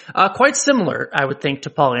 David, quite similar, I would think, to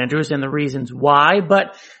Paul Andrews and the reasons why,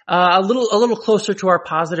 but a little closer to our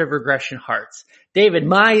Positive Regression hearts. David,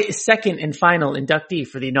 my second and final inductee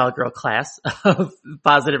for the inaugural class of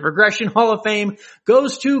Positive Regression Hall of Fame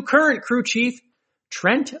goes to current crew chief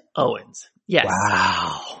Trent Owens. Yes.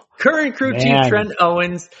 Wow. Current crew chief Trent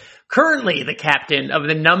Owens, currently the captain of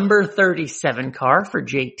the number 37 car for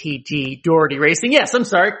JTG Doherty Racing. Yes, I'm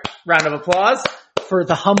sorry. Round of applause for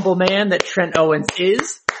the humble man that Trent Owens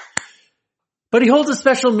is. But he holds a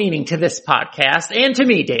special meaning to this podcast and to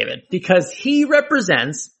me, David, because he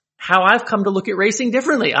represents how I've come to look at racing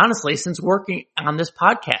differently, honestly, since working on this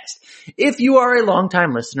podcast. If you are a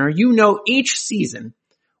longtime listener, you know each season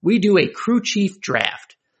we do a crew chief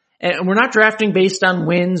draft. And we're not drafting based on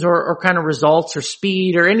wins or kind of results or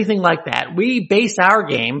speed or anything like that. We base our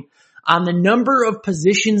game on the number of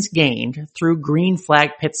positions gained through green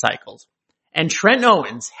flag pit cycles. And Trent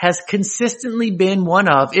Owens has consistently been one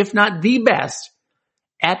of, if not the best,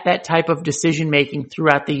 at that type of decision making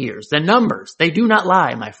throughout the years. The numbers, they do not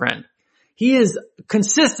lie, my friend. He is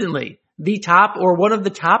consistently the top or one of the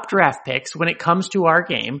top draft picks when it comes to our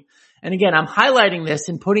game. And again, I'm highlighting this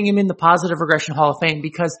and putting him in the Positive Regression Hall of Fame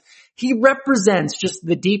because he represents just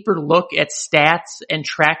the deeper look at stats and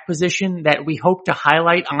track position that we hope to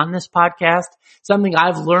highlight on this podcast, something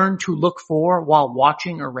I've learned to look for while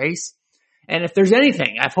watching a race. And if there's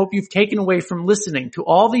anything I hope you've taken away from listening to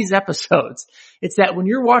all these episodes, it's that when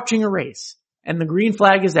you're watching a race and the green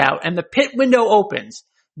flag is out and the pit window opens,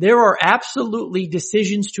 there are absolutely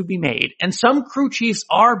decisions to be made. And some crew chiefs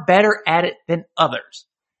are better at it than others.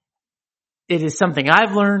 It is something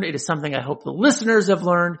I've learned. It is something I hope the listeners have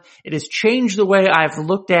learned. It has changed the way I've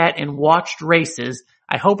looked at and watched races.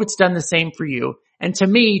 I hope it's done the same for you. And to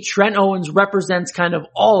me, Trent Owens represents kind of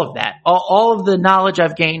all of that, all of the knowledge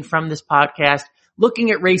I've gained from this podcast,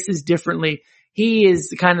 looking at races differently. He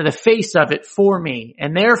is kind of the face of it for me,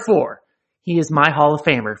 and therefore, he is my Hall of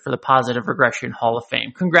Famer for the Positive Regression Hall of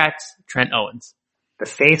Fame. Congrats, Trent Owens. The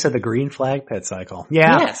face of the green flag pit cycle.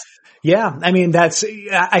 Yeah. Yes. Yeah. I mean, I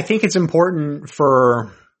think it's important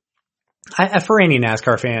for any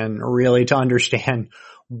NASCAR fan really to understand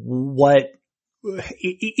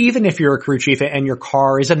even if you're a crew chief and your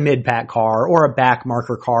car is a mid-pack car or a back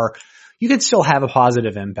marker car, you could still have a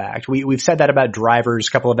positive impact. We've said that about drivers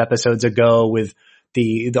a couple of episodes ago with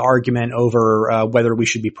the argument over whether we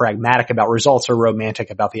should be pragmatic about results or romantic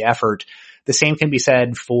about the effort. The same can be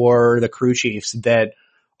said for the crew chiefs that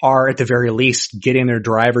are at the very least getting their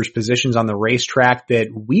drivers positions on the racetrack that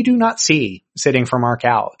we do not see sitting from our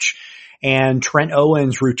couch. And Trent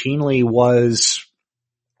Owens routinely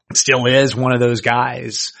still is one of those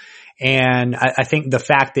guys. And I think the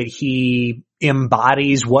fact that he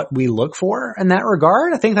embodies what we look for in that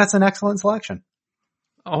regard, I think that's an excellent selection.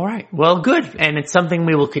 All right. Well, good. And it's something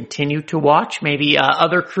we will continue to watch. Maybe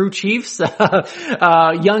other crew chiefs,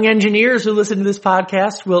 young engineers who listen to this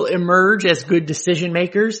podcast will emerge as good decision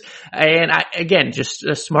makers. And again, just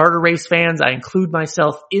smarter race fans, I include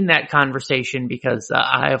myself in that conversation because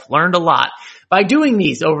I have learned a lot by doing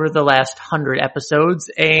these over the last 100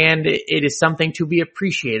 episodes. And it is something to be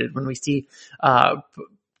appreciated when we see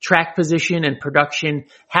track position and production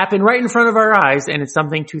happen right in front of our eyes, and it's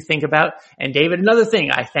something to think about. And David, another thing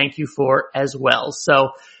I thank you for as well.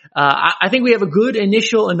 So I think we have a good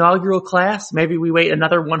initial inaugural class. Maybe we wait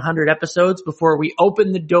another 100 episodes before we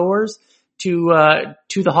open the doors to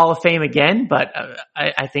the Hall of Fame again, but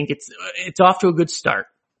I think it's off to a good start.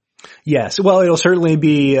 Yes. Well, it'll certainly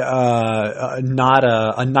be not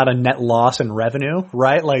a net loss in revenue,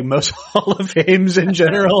 right? Like most Hall of Fames in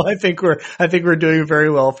general. I think we're doing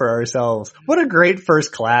very well for ourselves. What a great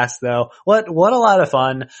first class though. What a lot of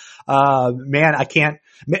fun. Man,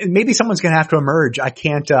 maybe someone's going to have to emerge. I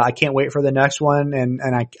can't wait for the next one. And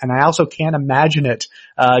I also can't imagine it,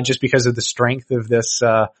 just because of the strength of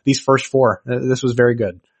these first four. This was very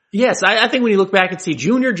good. Yes, I think when you look back and see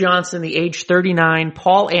Junior Johnson, the age 39,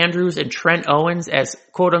 Paul Andrews, and Trent Owens as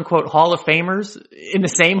quote-unquote Hall of Famers in the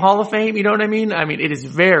same Hall of Fame, you know what I mean? I mean, it is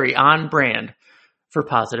very on brand for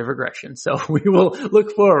Positive Regression. So we will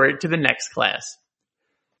look forward to the next class.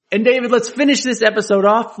 And David, let's finish this episode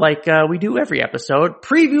off like we do every episode,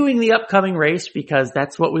 previewing the upcoming race because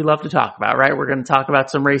that's what we love to talk about, right? We're going to talk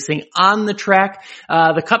about some racing on the track,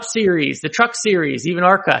 the Cup Series, the Truck Series, even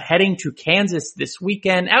ARCA heading to Kansas this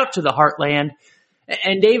weekend, out to the Heartland.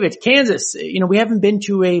 And David, Kansas, we haven't been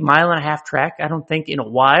to a 1.5 mile track, I don't think, in a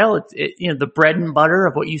while. It's the bread and butter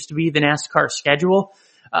of what used to be the NASCAR schedule.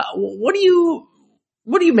 What do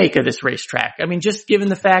you make of this racetrack? I mean, just given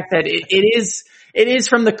the fact that it is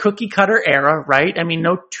from the cookie cutter era, right? I mean,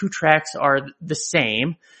 no two tracks are the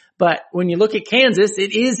same, but when you look at Kansas,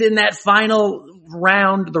 it is in that final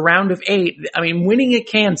round, the round of 8. I mean, winning at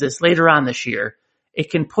Kansas later on this year,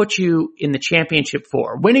 it can put you in the championship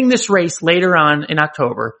 4. Winning this race later on in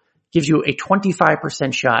October gives you a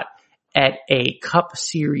 25% shot at a Cup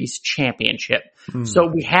Series championship. So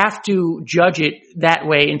we have to judge it that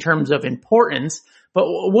way in terms of importance. But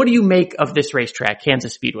what do you make of this racetrack,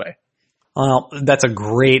 Kansas Speedway? Well, that's a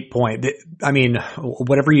great point. I mean,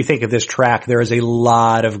 whatever you think of this track, there is a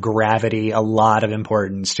lot of gravity, a lot of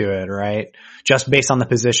importance to it, right? Just based on the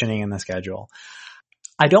positioning and the schedule.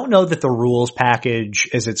 I don't know that the rules package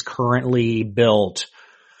as it's currently built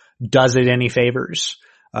does it any favors,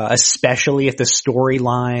 especially if the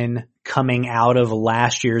storyline coming out of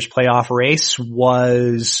last year's playoff race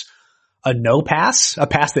was a no pass, a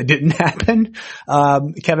pass that didn't happen.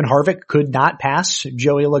 Kevin Harvick could not pass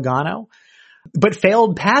Joey Logano. But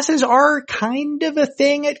failed passes are kind of a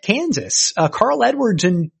thing at Kansas. Carl Edwards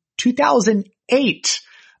in 2008,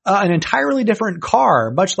 an entirely different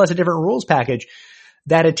car, much less a different rules package,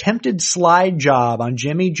 that attempted slide job on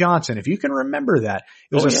Jimmy Johnson. If you can remember that,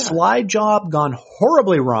 it was a slide job gone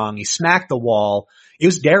horribly wrong. He smacked the wall. It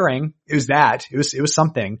was daring. It was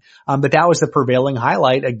something. But that was the prevailing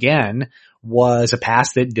highlight again, was a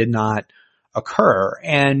pass that did not occur.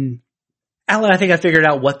 And Alan, I think I figured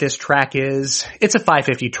out what this track is. It's a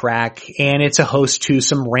 550 track, and it's a host to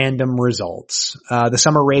some random results. The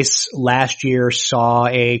summer race last year saw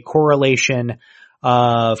a correlation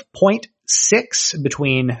of 0.6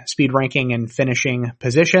 between speed ranking and finishing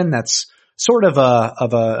position. That's sort of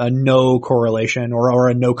a no correlation or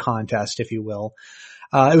a no contest, if you will.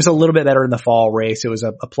 It was a little bit better in the fall race. It was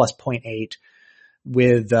a plus 0.8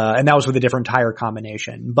 and that was with a different tire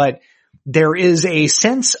combination. But there is a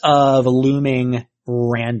sense of looming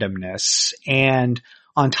randomness. And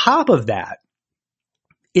on top of that,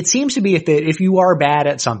 it seems to be if you are bad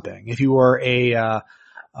at something, if you are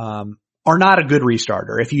are not a good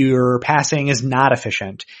restarter, if your passing is not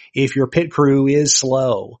efficient, if your pit crew is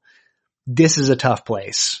slow, this is a tough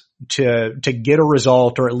place to get a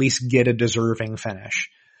result or at least get a deserving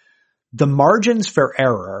finish. The margins for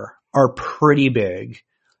error are pretty big.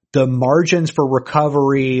 The margins for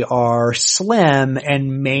recovery are slim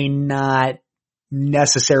and may not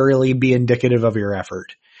necessarily be indicative of your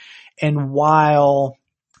effort. And while,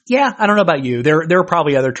 I don't know about you, there are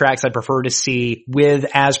probably other tracks I'd prefer to see with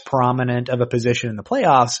as prominent of a position in the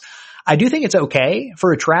playoffs. I do think it's okay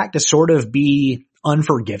for a track to sort of be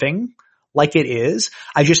unforgiving like it is.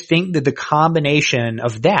 I just think that the combination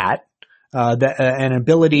of that, an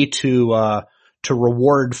ability to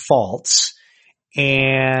reward faults,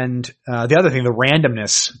 and the other thing, the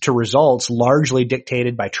randomness to results largely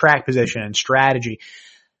dictated by track position and strategy,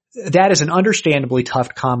 that is an understandably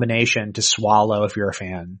tough combination to swallow if you're a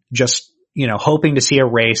fan. Just, hoping to see a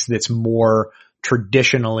race that's more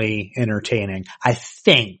traditionally entertaining. I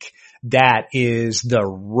think that is the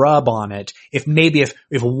rub on it. If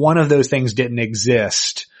one of those things didn't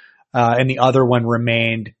exist, and the other one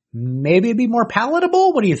remained, maybe it'd be more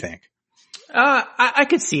palatable. What do you think? I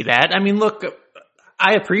could see that. I mean, look,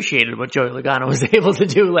 I appreciated what Joey Logano was able to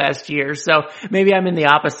do last year, so maybe I'm in the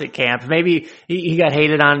opposite camp. Maybe he got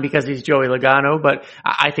hated on because he's Joey Logano, but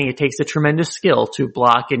I think it takes a tremendous skill to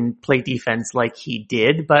block and play defense like he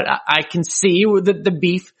did. But I can see the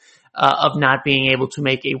beef of not being able to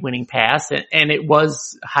make a winning pass, and it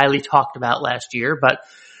was highly talked about last year. But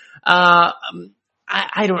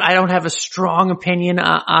I don't have a strong opinion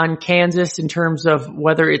on Kansas in terms of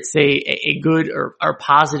whether it's a good or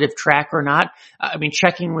positive track or not. I mean,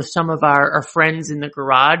 checking with some of our friends in the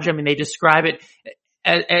garage, I mean, they describe it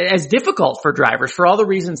as difficult for drivers for all the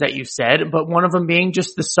reasons that you said, but one of them being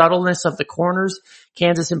just the subtleness of the corners.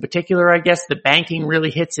 Kansas in particular, I guess, the banking really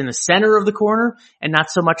hits in the center of the corner and not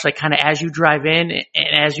so much like kind of as you drive in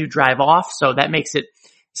and as you drive off. So that makes it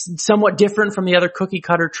somewhat different from the other cookie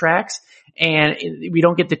cutter tracks. And we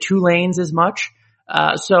don't get the two lanes as much.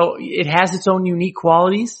 So it has its own unique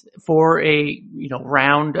qualities for a,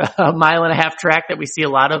 round mile and a half track that we see a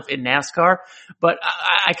lot of in NASCAR. But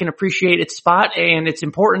I can appreciate its spot and its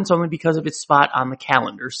importance only because of its spot on the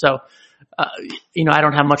calendar. So, I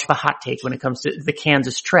don't have much of a hot take when it comes to the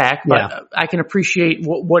Kansas track, but I can appreciate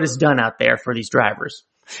what is done out there for these drivers.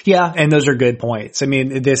 Yeah, and those are good points. I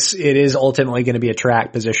mean, it is ultimately going to be a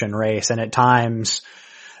track position race, and at times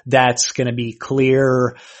that's going to be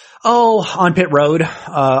clear. On pit road,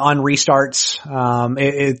 on restarts,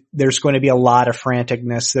 there's going to be a lot of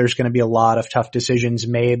franticness. There's going to be a lot of tough decisions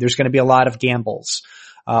made. There's going to be a lot of gambles,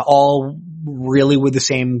 all really with the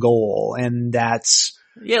same goal. And that's,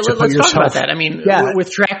 let's talk about that. I mean,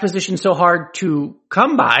 with track position so hard to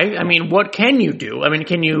come by, I mean, what can you do? I mean,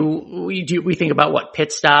 we think about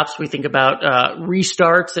pit stops, we think about,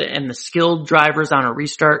 restarts and the skilled drivers on a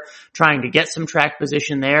restart trying to get some track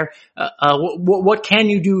position there. What can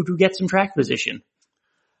you do to get some track position?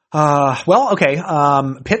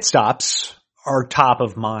 Pit stops are top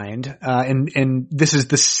of mind. And this is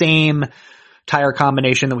the same tire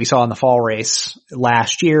combination that we saw in the fall race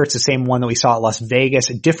last year. It's the same one that we saw at Las Vegas,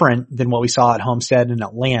 different than what we saw at Homestead and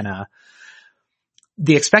Atlanta.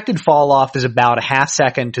 The expected fall off is about a half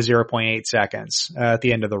second to 0.8 seconds at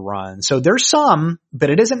the end of the run. So there's some,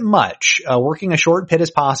 but it isn't much. Working a short pit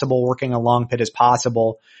is possible, working a long pit is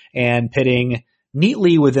possible, and pitting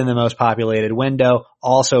neatly within the most populated window,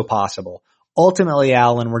 also possible. Ultimately,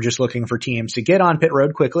 Alan, we're just looking for teams to get on pit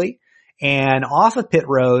road quickly and off of pit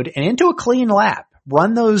road and into a clean lap.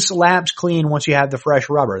 Run those laps clean once you have the fresh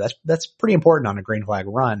rubber. That's pretty important on a green flag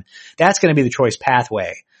run. That's going to be the choice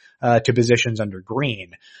pathway to positions under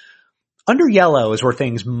green. Under yellow is where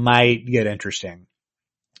things might get interesting.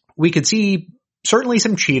 We could see certainly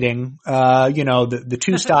some cheating. The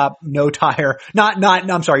two stop, no tire, not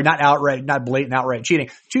blatant outright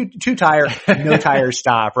cheating. Two tire, no tire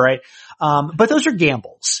stop, right? But those are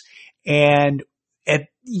gambles. And as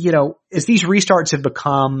these restarts have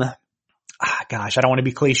become, I don't want to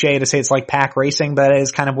be cliche to say it's like pack racing, but it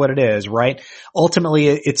is kind of what it is, right? Ultimately,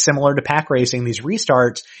 it's similar to pack racing, these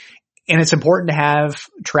restarts, and it's important to have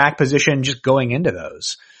track position just going into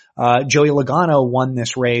those. Joey Logano won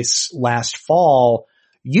this race last fall.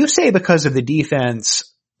 You say because of the defense,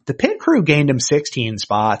 the pit crew gained him 16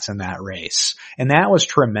 spots in that race, and that was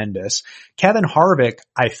tremendous. Kevin Harvick,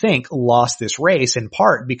 I think, lost this race in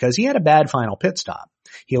part because he had a bad final pit stop.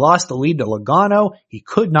 He lost the lead to Logano. He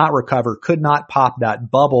could not recover, could not pop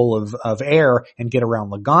that bubble of air and get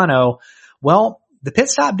around Logano. Well, the pit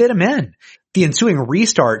stop did him in. The ensuing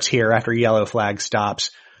restarts here after yellow flag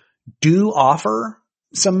stops do offer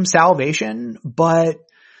some salvation, but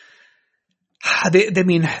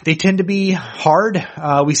they tend to be hard.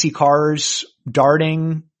 We see cars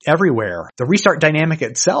darting everywhere. The restart dynamic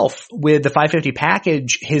itself with the 550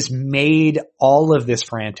 package has made all of this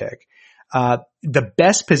frantic. The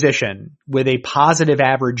best position with a positive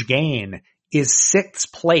average gain is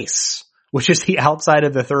 6th place, which is the outside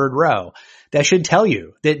of the third row. That should tell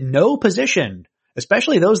you that no position,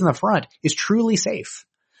 especially those in the front, is truly safe.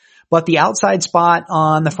 But the outside spot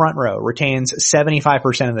on the front row retains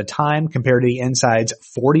 75% of the time compared to the inside's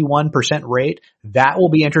 41% rate. That will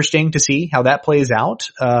be interesting to see how that plays out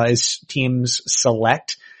as teams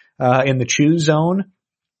select in the choose zone.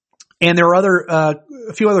 And there are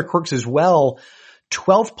a few other quirks as well.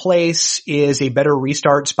 12th place is a better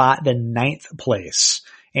restart spot than 9th place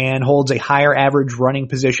and holds a higher average running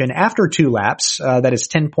position after 2 laps. That is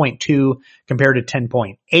 10.2 compared to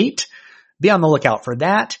 10.8. Be on the lookout for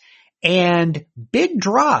that. And big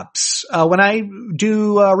drops. When I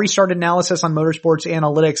do restart analysis on Motorsports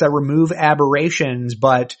Analytics, I remove aberrations,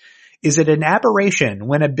 but is it an aberration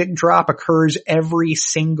when a big drop occurs every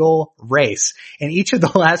single race? And each of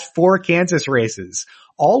the last 4 Kansas races,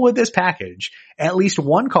 all with this package, at least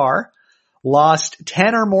one car lost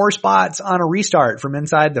 10 or more spots on a restart from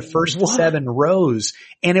inside the first 7 rows.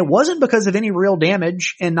 And it wasn't because of any real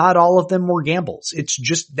damage, and not all of them were gambles. It's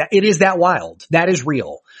just that it is that wild. That is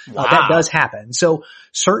real. Wow. That does happen. So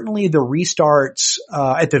certainly the restarts,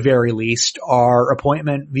 at the very least, are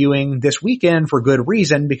appointment viewing this weekend for good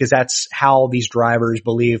reason, because that's how these drivers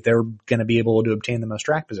believe they're going to be able to obtain the most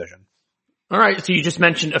track position. All right. So you just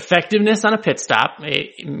mentioned effectiveness on a pit stop.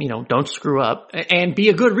 Don't screw up and be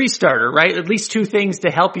a good restarter, right? At least 2 things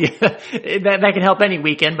to help you that can help any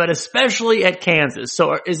weekend, but especially at Kansas.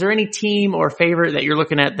 So is there any team or favorite that you're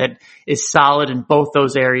looking at that is solid in both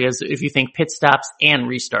those areas if you think pit stops and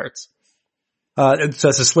restarts? So it's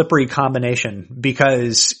a slippery combination,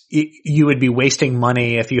 because you would be wasting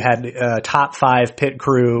money if you had a top 5 pit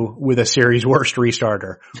crew with a series worst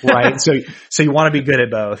restarter, right? so you want to be good at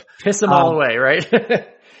both. Piss them all away, right?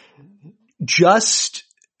 Just,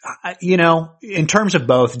 in terms of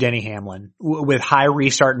both, Denny Hamlin with high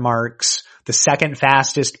restart marks, the second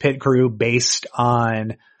fastest pit crew based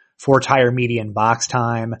on 4-tire median box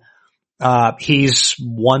time. He's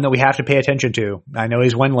one that we have to pay attention to. I know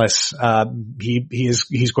he's winless.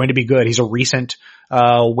 He's going to be good. He's a recent,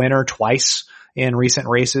 winner twice in recent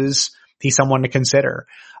races. He's someone to consider.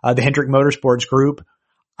 The Hendrick Motorsports group,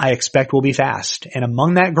 I expect will be fast. And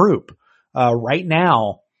among that group, right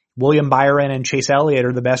now, William Byron and Chase Elliott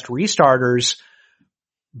are the best restarters,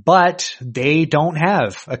 but they don't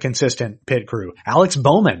have a consistent pit crew. Alex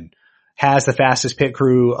Bowman has the fastest pit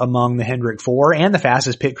crew among the Hendrick 4 and the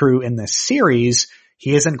fastest pit crew in the series.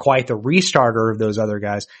 He isn't quite the restarter of those other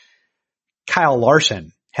guys. Kyle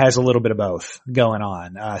Larson has a little bit of both going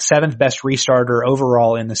on. 7th best restarter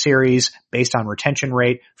overall in the series based on retention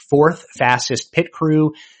rate, 4th fastest pit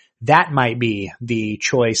crew. That might be the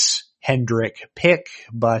choice Hendrick pick,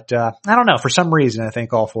 but I don't know. For some reason, I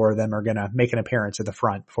think all 4 of them are going to make an appearance at the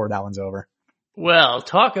front before that one's over. Well,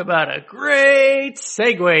 talk about a great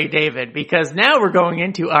segue, David, because now we're going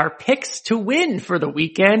into our picks to win for the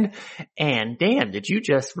weekend. And damn, did you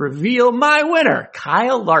just reveal my winner,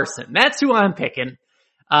 Kyle Larson. That's who I'm picking.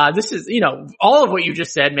 This is, all of what you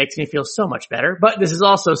just said makes me feel so much better, but this is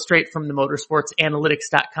also straight from the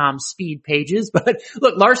motorsportsanalytics.com speed pages. But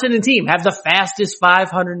look, Larson and team have the fastest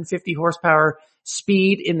 550 horsepower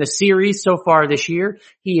speed in the series so far this year.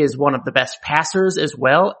 He is one of the best passers as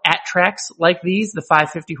well at tracks like these, the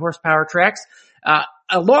 550 horsepower tracks.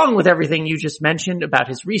 Along with everything you just mentioned about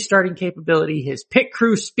his restarting capability, his pit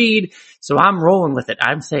crew speed. So I'm rolling with it.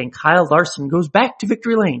 I'm saying Kyle Larson goes back to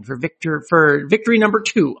victory lane for victory number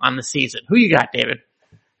 2 on the season. Who you got, David?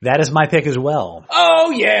 That is my pick as well.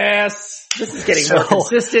 Oh, yes. This is getting more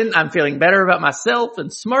consistent. I'm feeling better about myself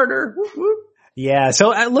and smarter. Whoop, whoop. Yeah. So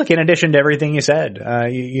look, in addition to everything you said,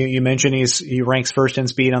 you mentioned he ranks first in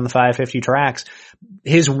speed on the 550 tracks.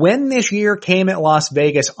 His win this year came at Las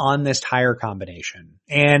Vegas on this tire combination.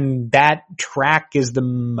 And that track is the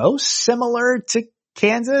most similar to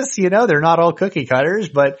Kansas. You know, they're not all cookie cutters,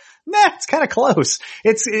 but it's kind of close.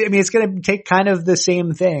 It's going to take kind of the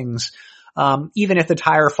same things. Even if the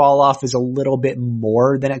tire fall off is a little bit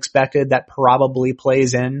more than expected, that probably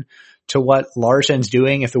plays in to what Larson's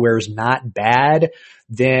doing. If the wear is not bad,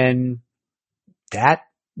 then that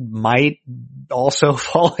might also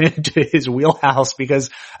fall into his wheelhouse, because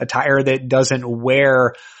a tire that doesn't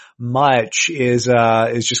wear much is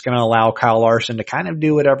just going to allow Kyle Larson to kind of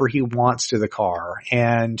do whatever he wants to the car.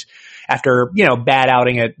 And after, bad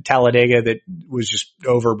outing at Talladega that was just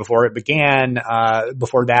over before it began,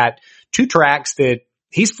 before that, 2 tracks that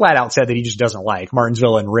he's flat out said that he just doesn't like,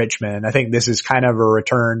 Martinsville and Richmond. I think this is kind of a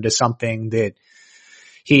return to something that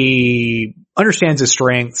he understands his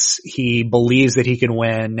strengths. He believes that he can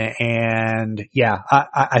win. And yeah,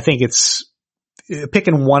 I think it's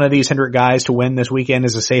picking one of these Hendrick guys to win this weekend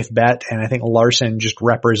is a safe bet. And I think Larson just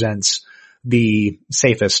represents the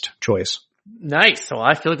safest choice. Nice. Well,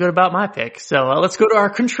 I feel good about my pick. So let's go to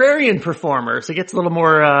our contrarian performers. It gets a little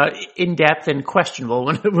more in-depth and questionable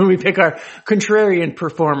when we pick our contrarian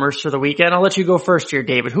performers for the weekend. I'll let you go first here,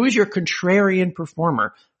 David. Who is your contrarian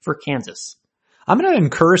performer for Kansas? I'm going to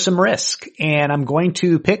incur some risk, and I'm going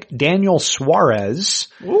to pick Daniel Suarez.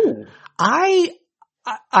 Ooh. I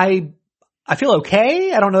feel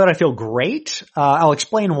okay. I don't know that I feel great. I'll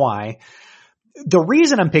explain why. The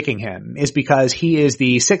reason I'm picking him is because he is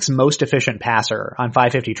the 6th most efficient passer on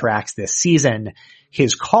 550 tracks this season.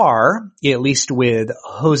 His car, at least with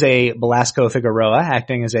Jose Velasco Figueroa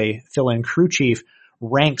acting as a fill-in crew chief,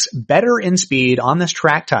 ranks better in speed on this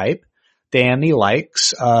track type than the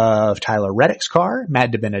likes of Tyler Reddick's car,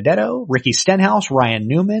 Matt DiBenedetto, Ricky Stenhouse, Ryan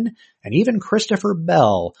Newman, and even Christopher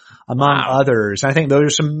Bell, among others. And I think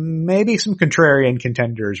those are maybe some contrarian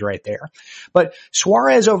contenders right there. But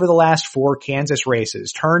Suarez over the last 4 Kansas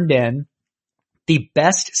races turned in the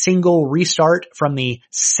best single restart from the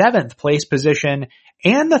 7th place position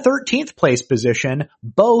and the 13th place position,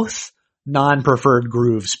 both non-preferred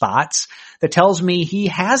groove spots. That tells me he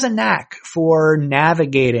has a knack for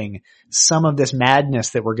navigating some of this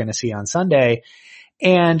madness that we're going to see on Sunday.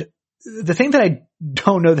 And the thing that I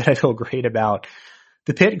don't know that I feel great about,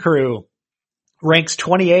 the pit crew ranks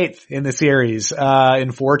 28th in the series, in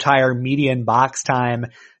 4-tire median box time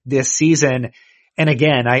this season. And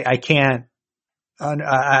again, I can't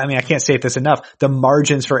state this enough. The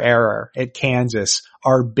margins for error at Kansas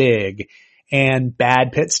are big, and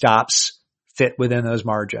bad pit stops fit within those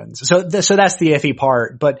margins. So that's the iffy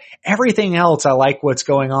part, but everything else, I like what's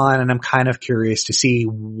going on, and I'm kind of curious to see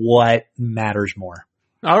what matters more.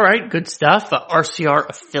 All right, good stuff. RCR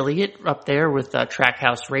affiliate up there with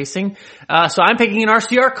Trackhouse Racing. So I'm picking an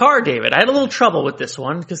RCR car, David. I had a little trouble with this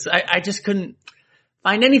one because I just couldn't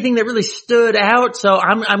find anything that really stood out. So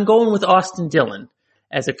I'm going with Austin Dillon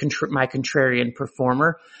as my contrarian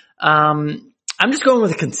performer. I'm just going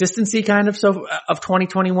with a consistency kind of of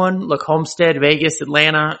 2021. Look, Homestead, Vegas,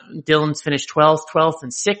 Atlanta, Dillon's finished 12th,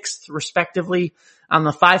 and 6th respectively on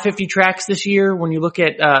the 550 tracks this year. When you look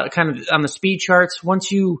at kind of on the speed charts,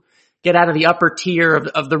 once you get out of the upper tier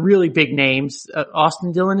of the really big names,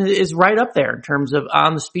 Austin Dillon is right up there in terms of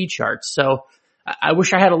on the speed charts. So I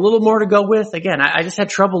wish I had a little more to go with. Again, I just had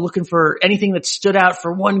trouble looking for anything that stood out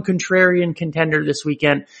for one contrarian contender this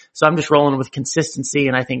weekend. So I'm just rolling with consistency,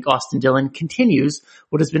 and I think Austin Dillon continues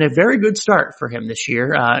what has been a very good start for him this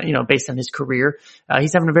year, based on his career.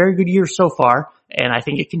 He's having a very good year so far, and I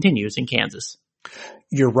think it continues in Kansas.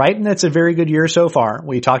 You're right, and that's a very good year so far.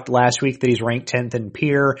 We talked last week that he's ranked 10th in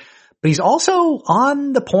Peer, but he's also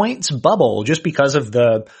on the points bubble just because of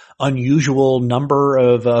the unusual number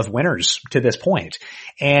of winners to this point.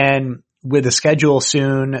 And with the schedule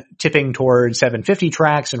soon tipping towards 750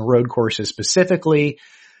 tracks and road courses specifically,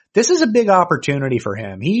 this is a big opportunity for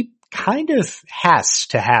him. He kind of has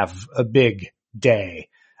to have a big day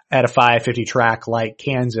at a 550 track like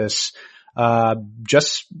Kansas,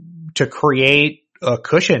 just to create a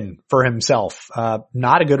cushion for himself.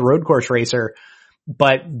 Not a good road course racer,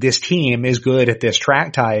 but this team is good at this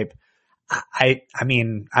track type. I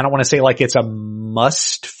mean, I don't want to say like it's a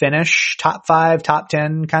must finish top 5, top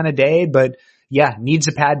 10 kind of day, but yeah, needs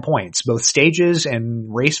to pad points, both stages and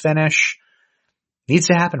race finish needs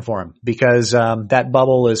to happen for him because, that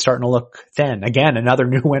bubble is starting to look thin. Again, another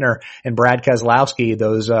new winner in Brad Keselowski.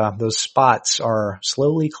 Those spots are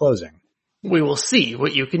slowly closing. We will see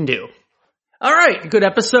what you can do. All right, good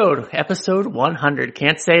episode. Episode 100.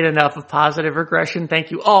 Can't say it enough of Positive Regression.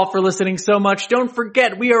 Thank you all for listening so much. Don't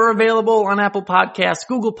forget, we are available on Apple Podcasts,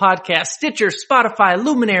 Google Podcasts, Stitcher, Spotify,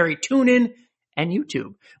 Luminary, TuneIn, and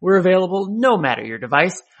YouTube. We're available no matter your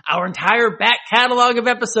device. Our entire back catalog of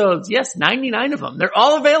episodes, yes, 99 of them, they're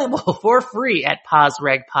all available for free at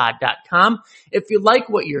PosRegPod.com. If you like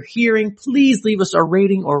what you're hearing, please leave us a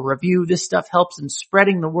rating or review. This stuff helps in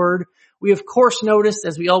spreading the word. We, of course, noticed,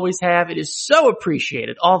 as we always have, it is so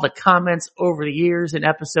appreciated, all the comments over the years and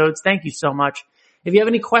episodes. Thank you so much. If you have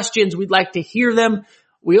any questions, we'd like to hear them.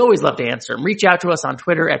 We always love to answer them. Reach out to us on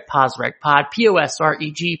Twitter at PosRegPod,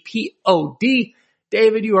 POSREGPOD.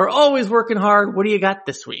 David, you are always working hard. What do you got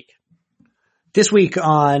this week? This week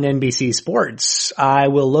on NBC Sports, I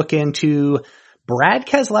will look into Brad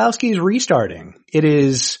Keselowski's restarting. It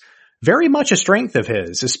is very much a strength of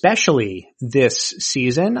his, especially this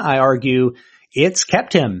season. I argue it's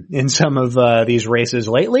kept him in some of these races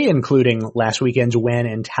lately, including last weekend's win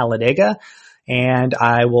in Talladega. And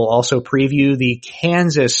I will also preview the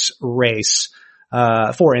Kansas race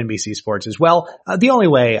for NBC Sports as well. The only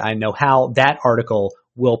way I know how, that article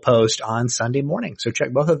will post on Sunday morning. So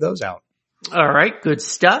check both of those out. All right, good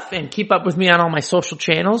stuff. And keep up with me on all my social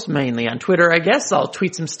channels, mainly on Twitter, I guess. I'll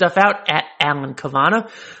tweet some stuff out at Alan Cavana.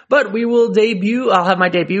 But we will I'll have my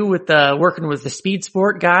debut with working with the Speed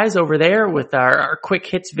Sport guys over there with our quick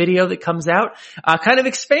hits video that comes out, kind of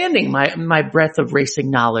expanding my breadth of racing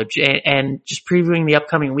knowledge and just previewing the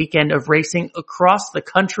upcoming weekend of racing across the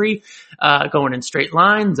country, going in straight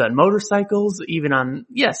lines, on motorcycles, even on,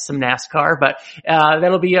 yes, some NASCAR. But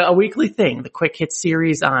that'll be a weekly thing, the quick hits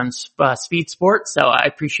series on Speed Sport. So I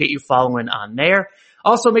appreciate you following on there.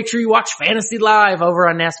 Also, make sure you watch Fantasy Live over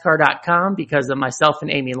on NASCAR.com because of myself and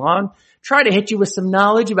Amy Long. Try to hit you with some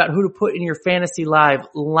knowledge about who to put in your Fantasy Live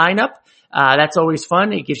lineup. That's always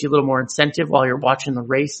fun. It gives you a little more incentive while you're watching the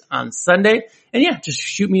race on Sunday. And yeah, just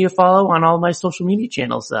shoot me a follow on all my social media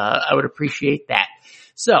channels. I would appreciate that.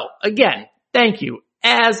 So again, thank you.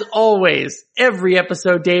 As always, every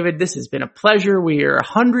episode, David, this has been a pleasure. We are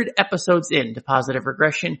 100 episodes into Positive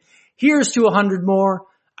Regression. Here's to 100 more.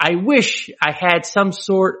 I wish I had some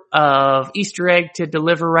sort of Easter egg to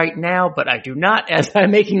deliver right now, but I do not, as I'm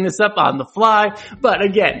making this up on the fly. But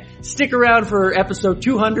again, stick around for episode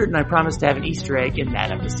 200, and I promise to have an Easter egg in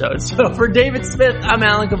that episode. So for David Smith, I'm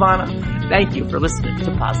Alan Cavana. Thank you for listening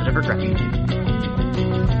to Positive Regression.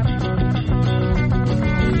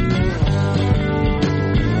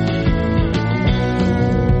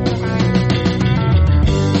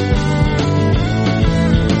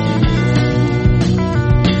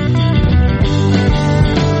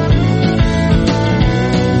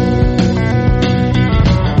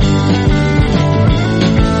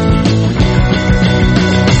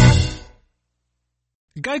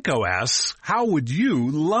 Geico asks, how would you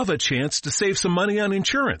love a chance to save some money on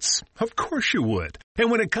insurance? Of course you would. And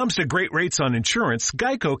when it comes to great rates on insurance,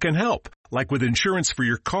 Geico can help. Like with insurance for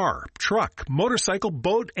your car, truck, motorcycle,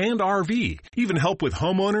 boat, and RV. Even help with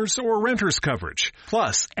homeowners or renters coverage.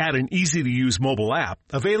 Plus, add an easy-to-use mobile app,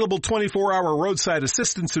 available 24-hour roadside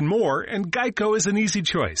assistance and more, and Geico is an easy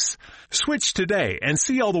choice. Switch today and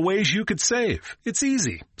see all the ways you could save. It's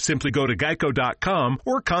easy. Simply go to geico.com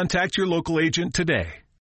or contact your local agent today.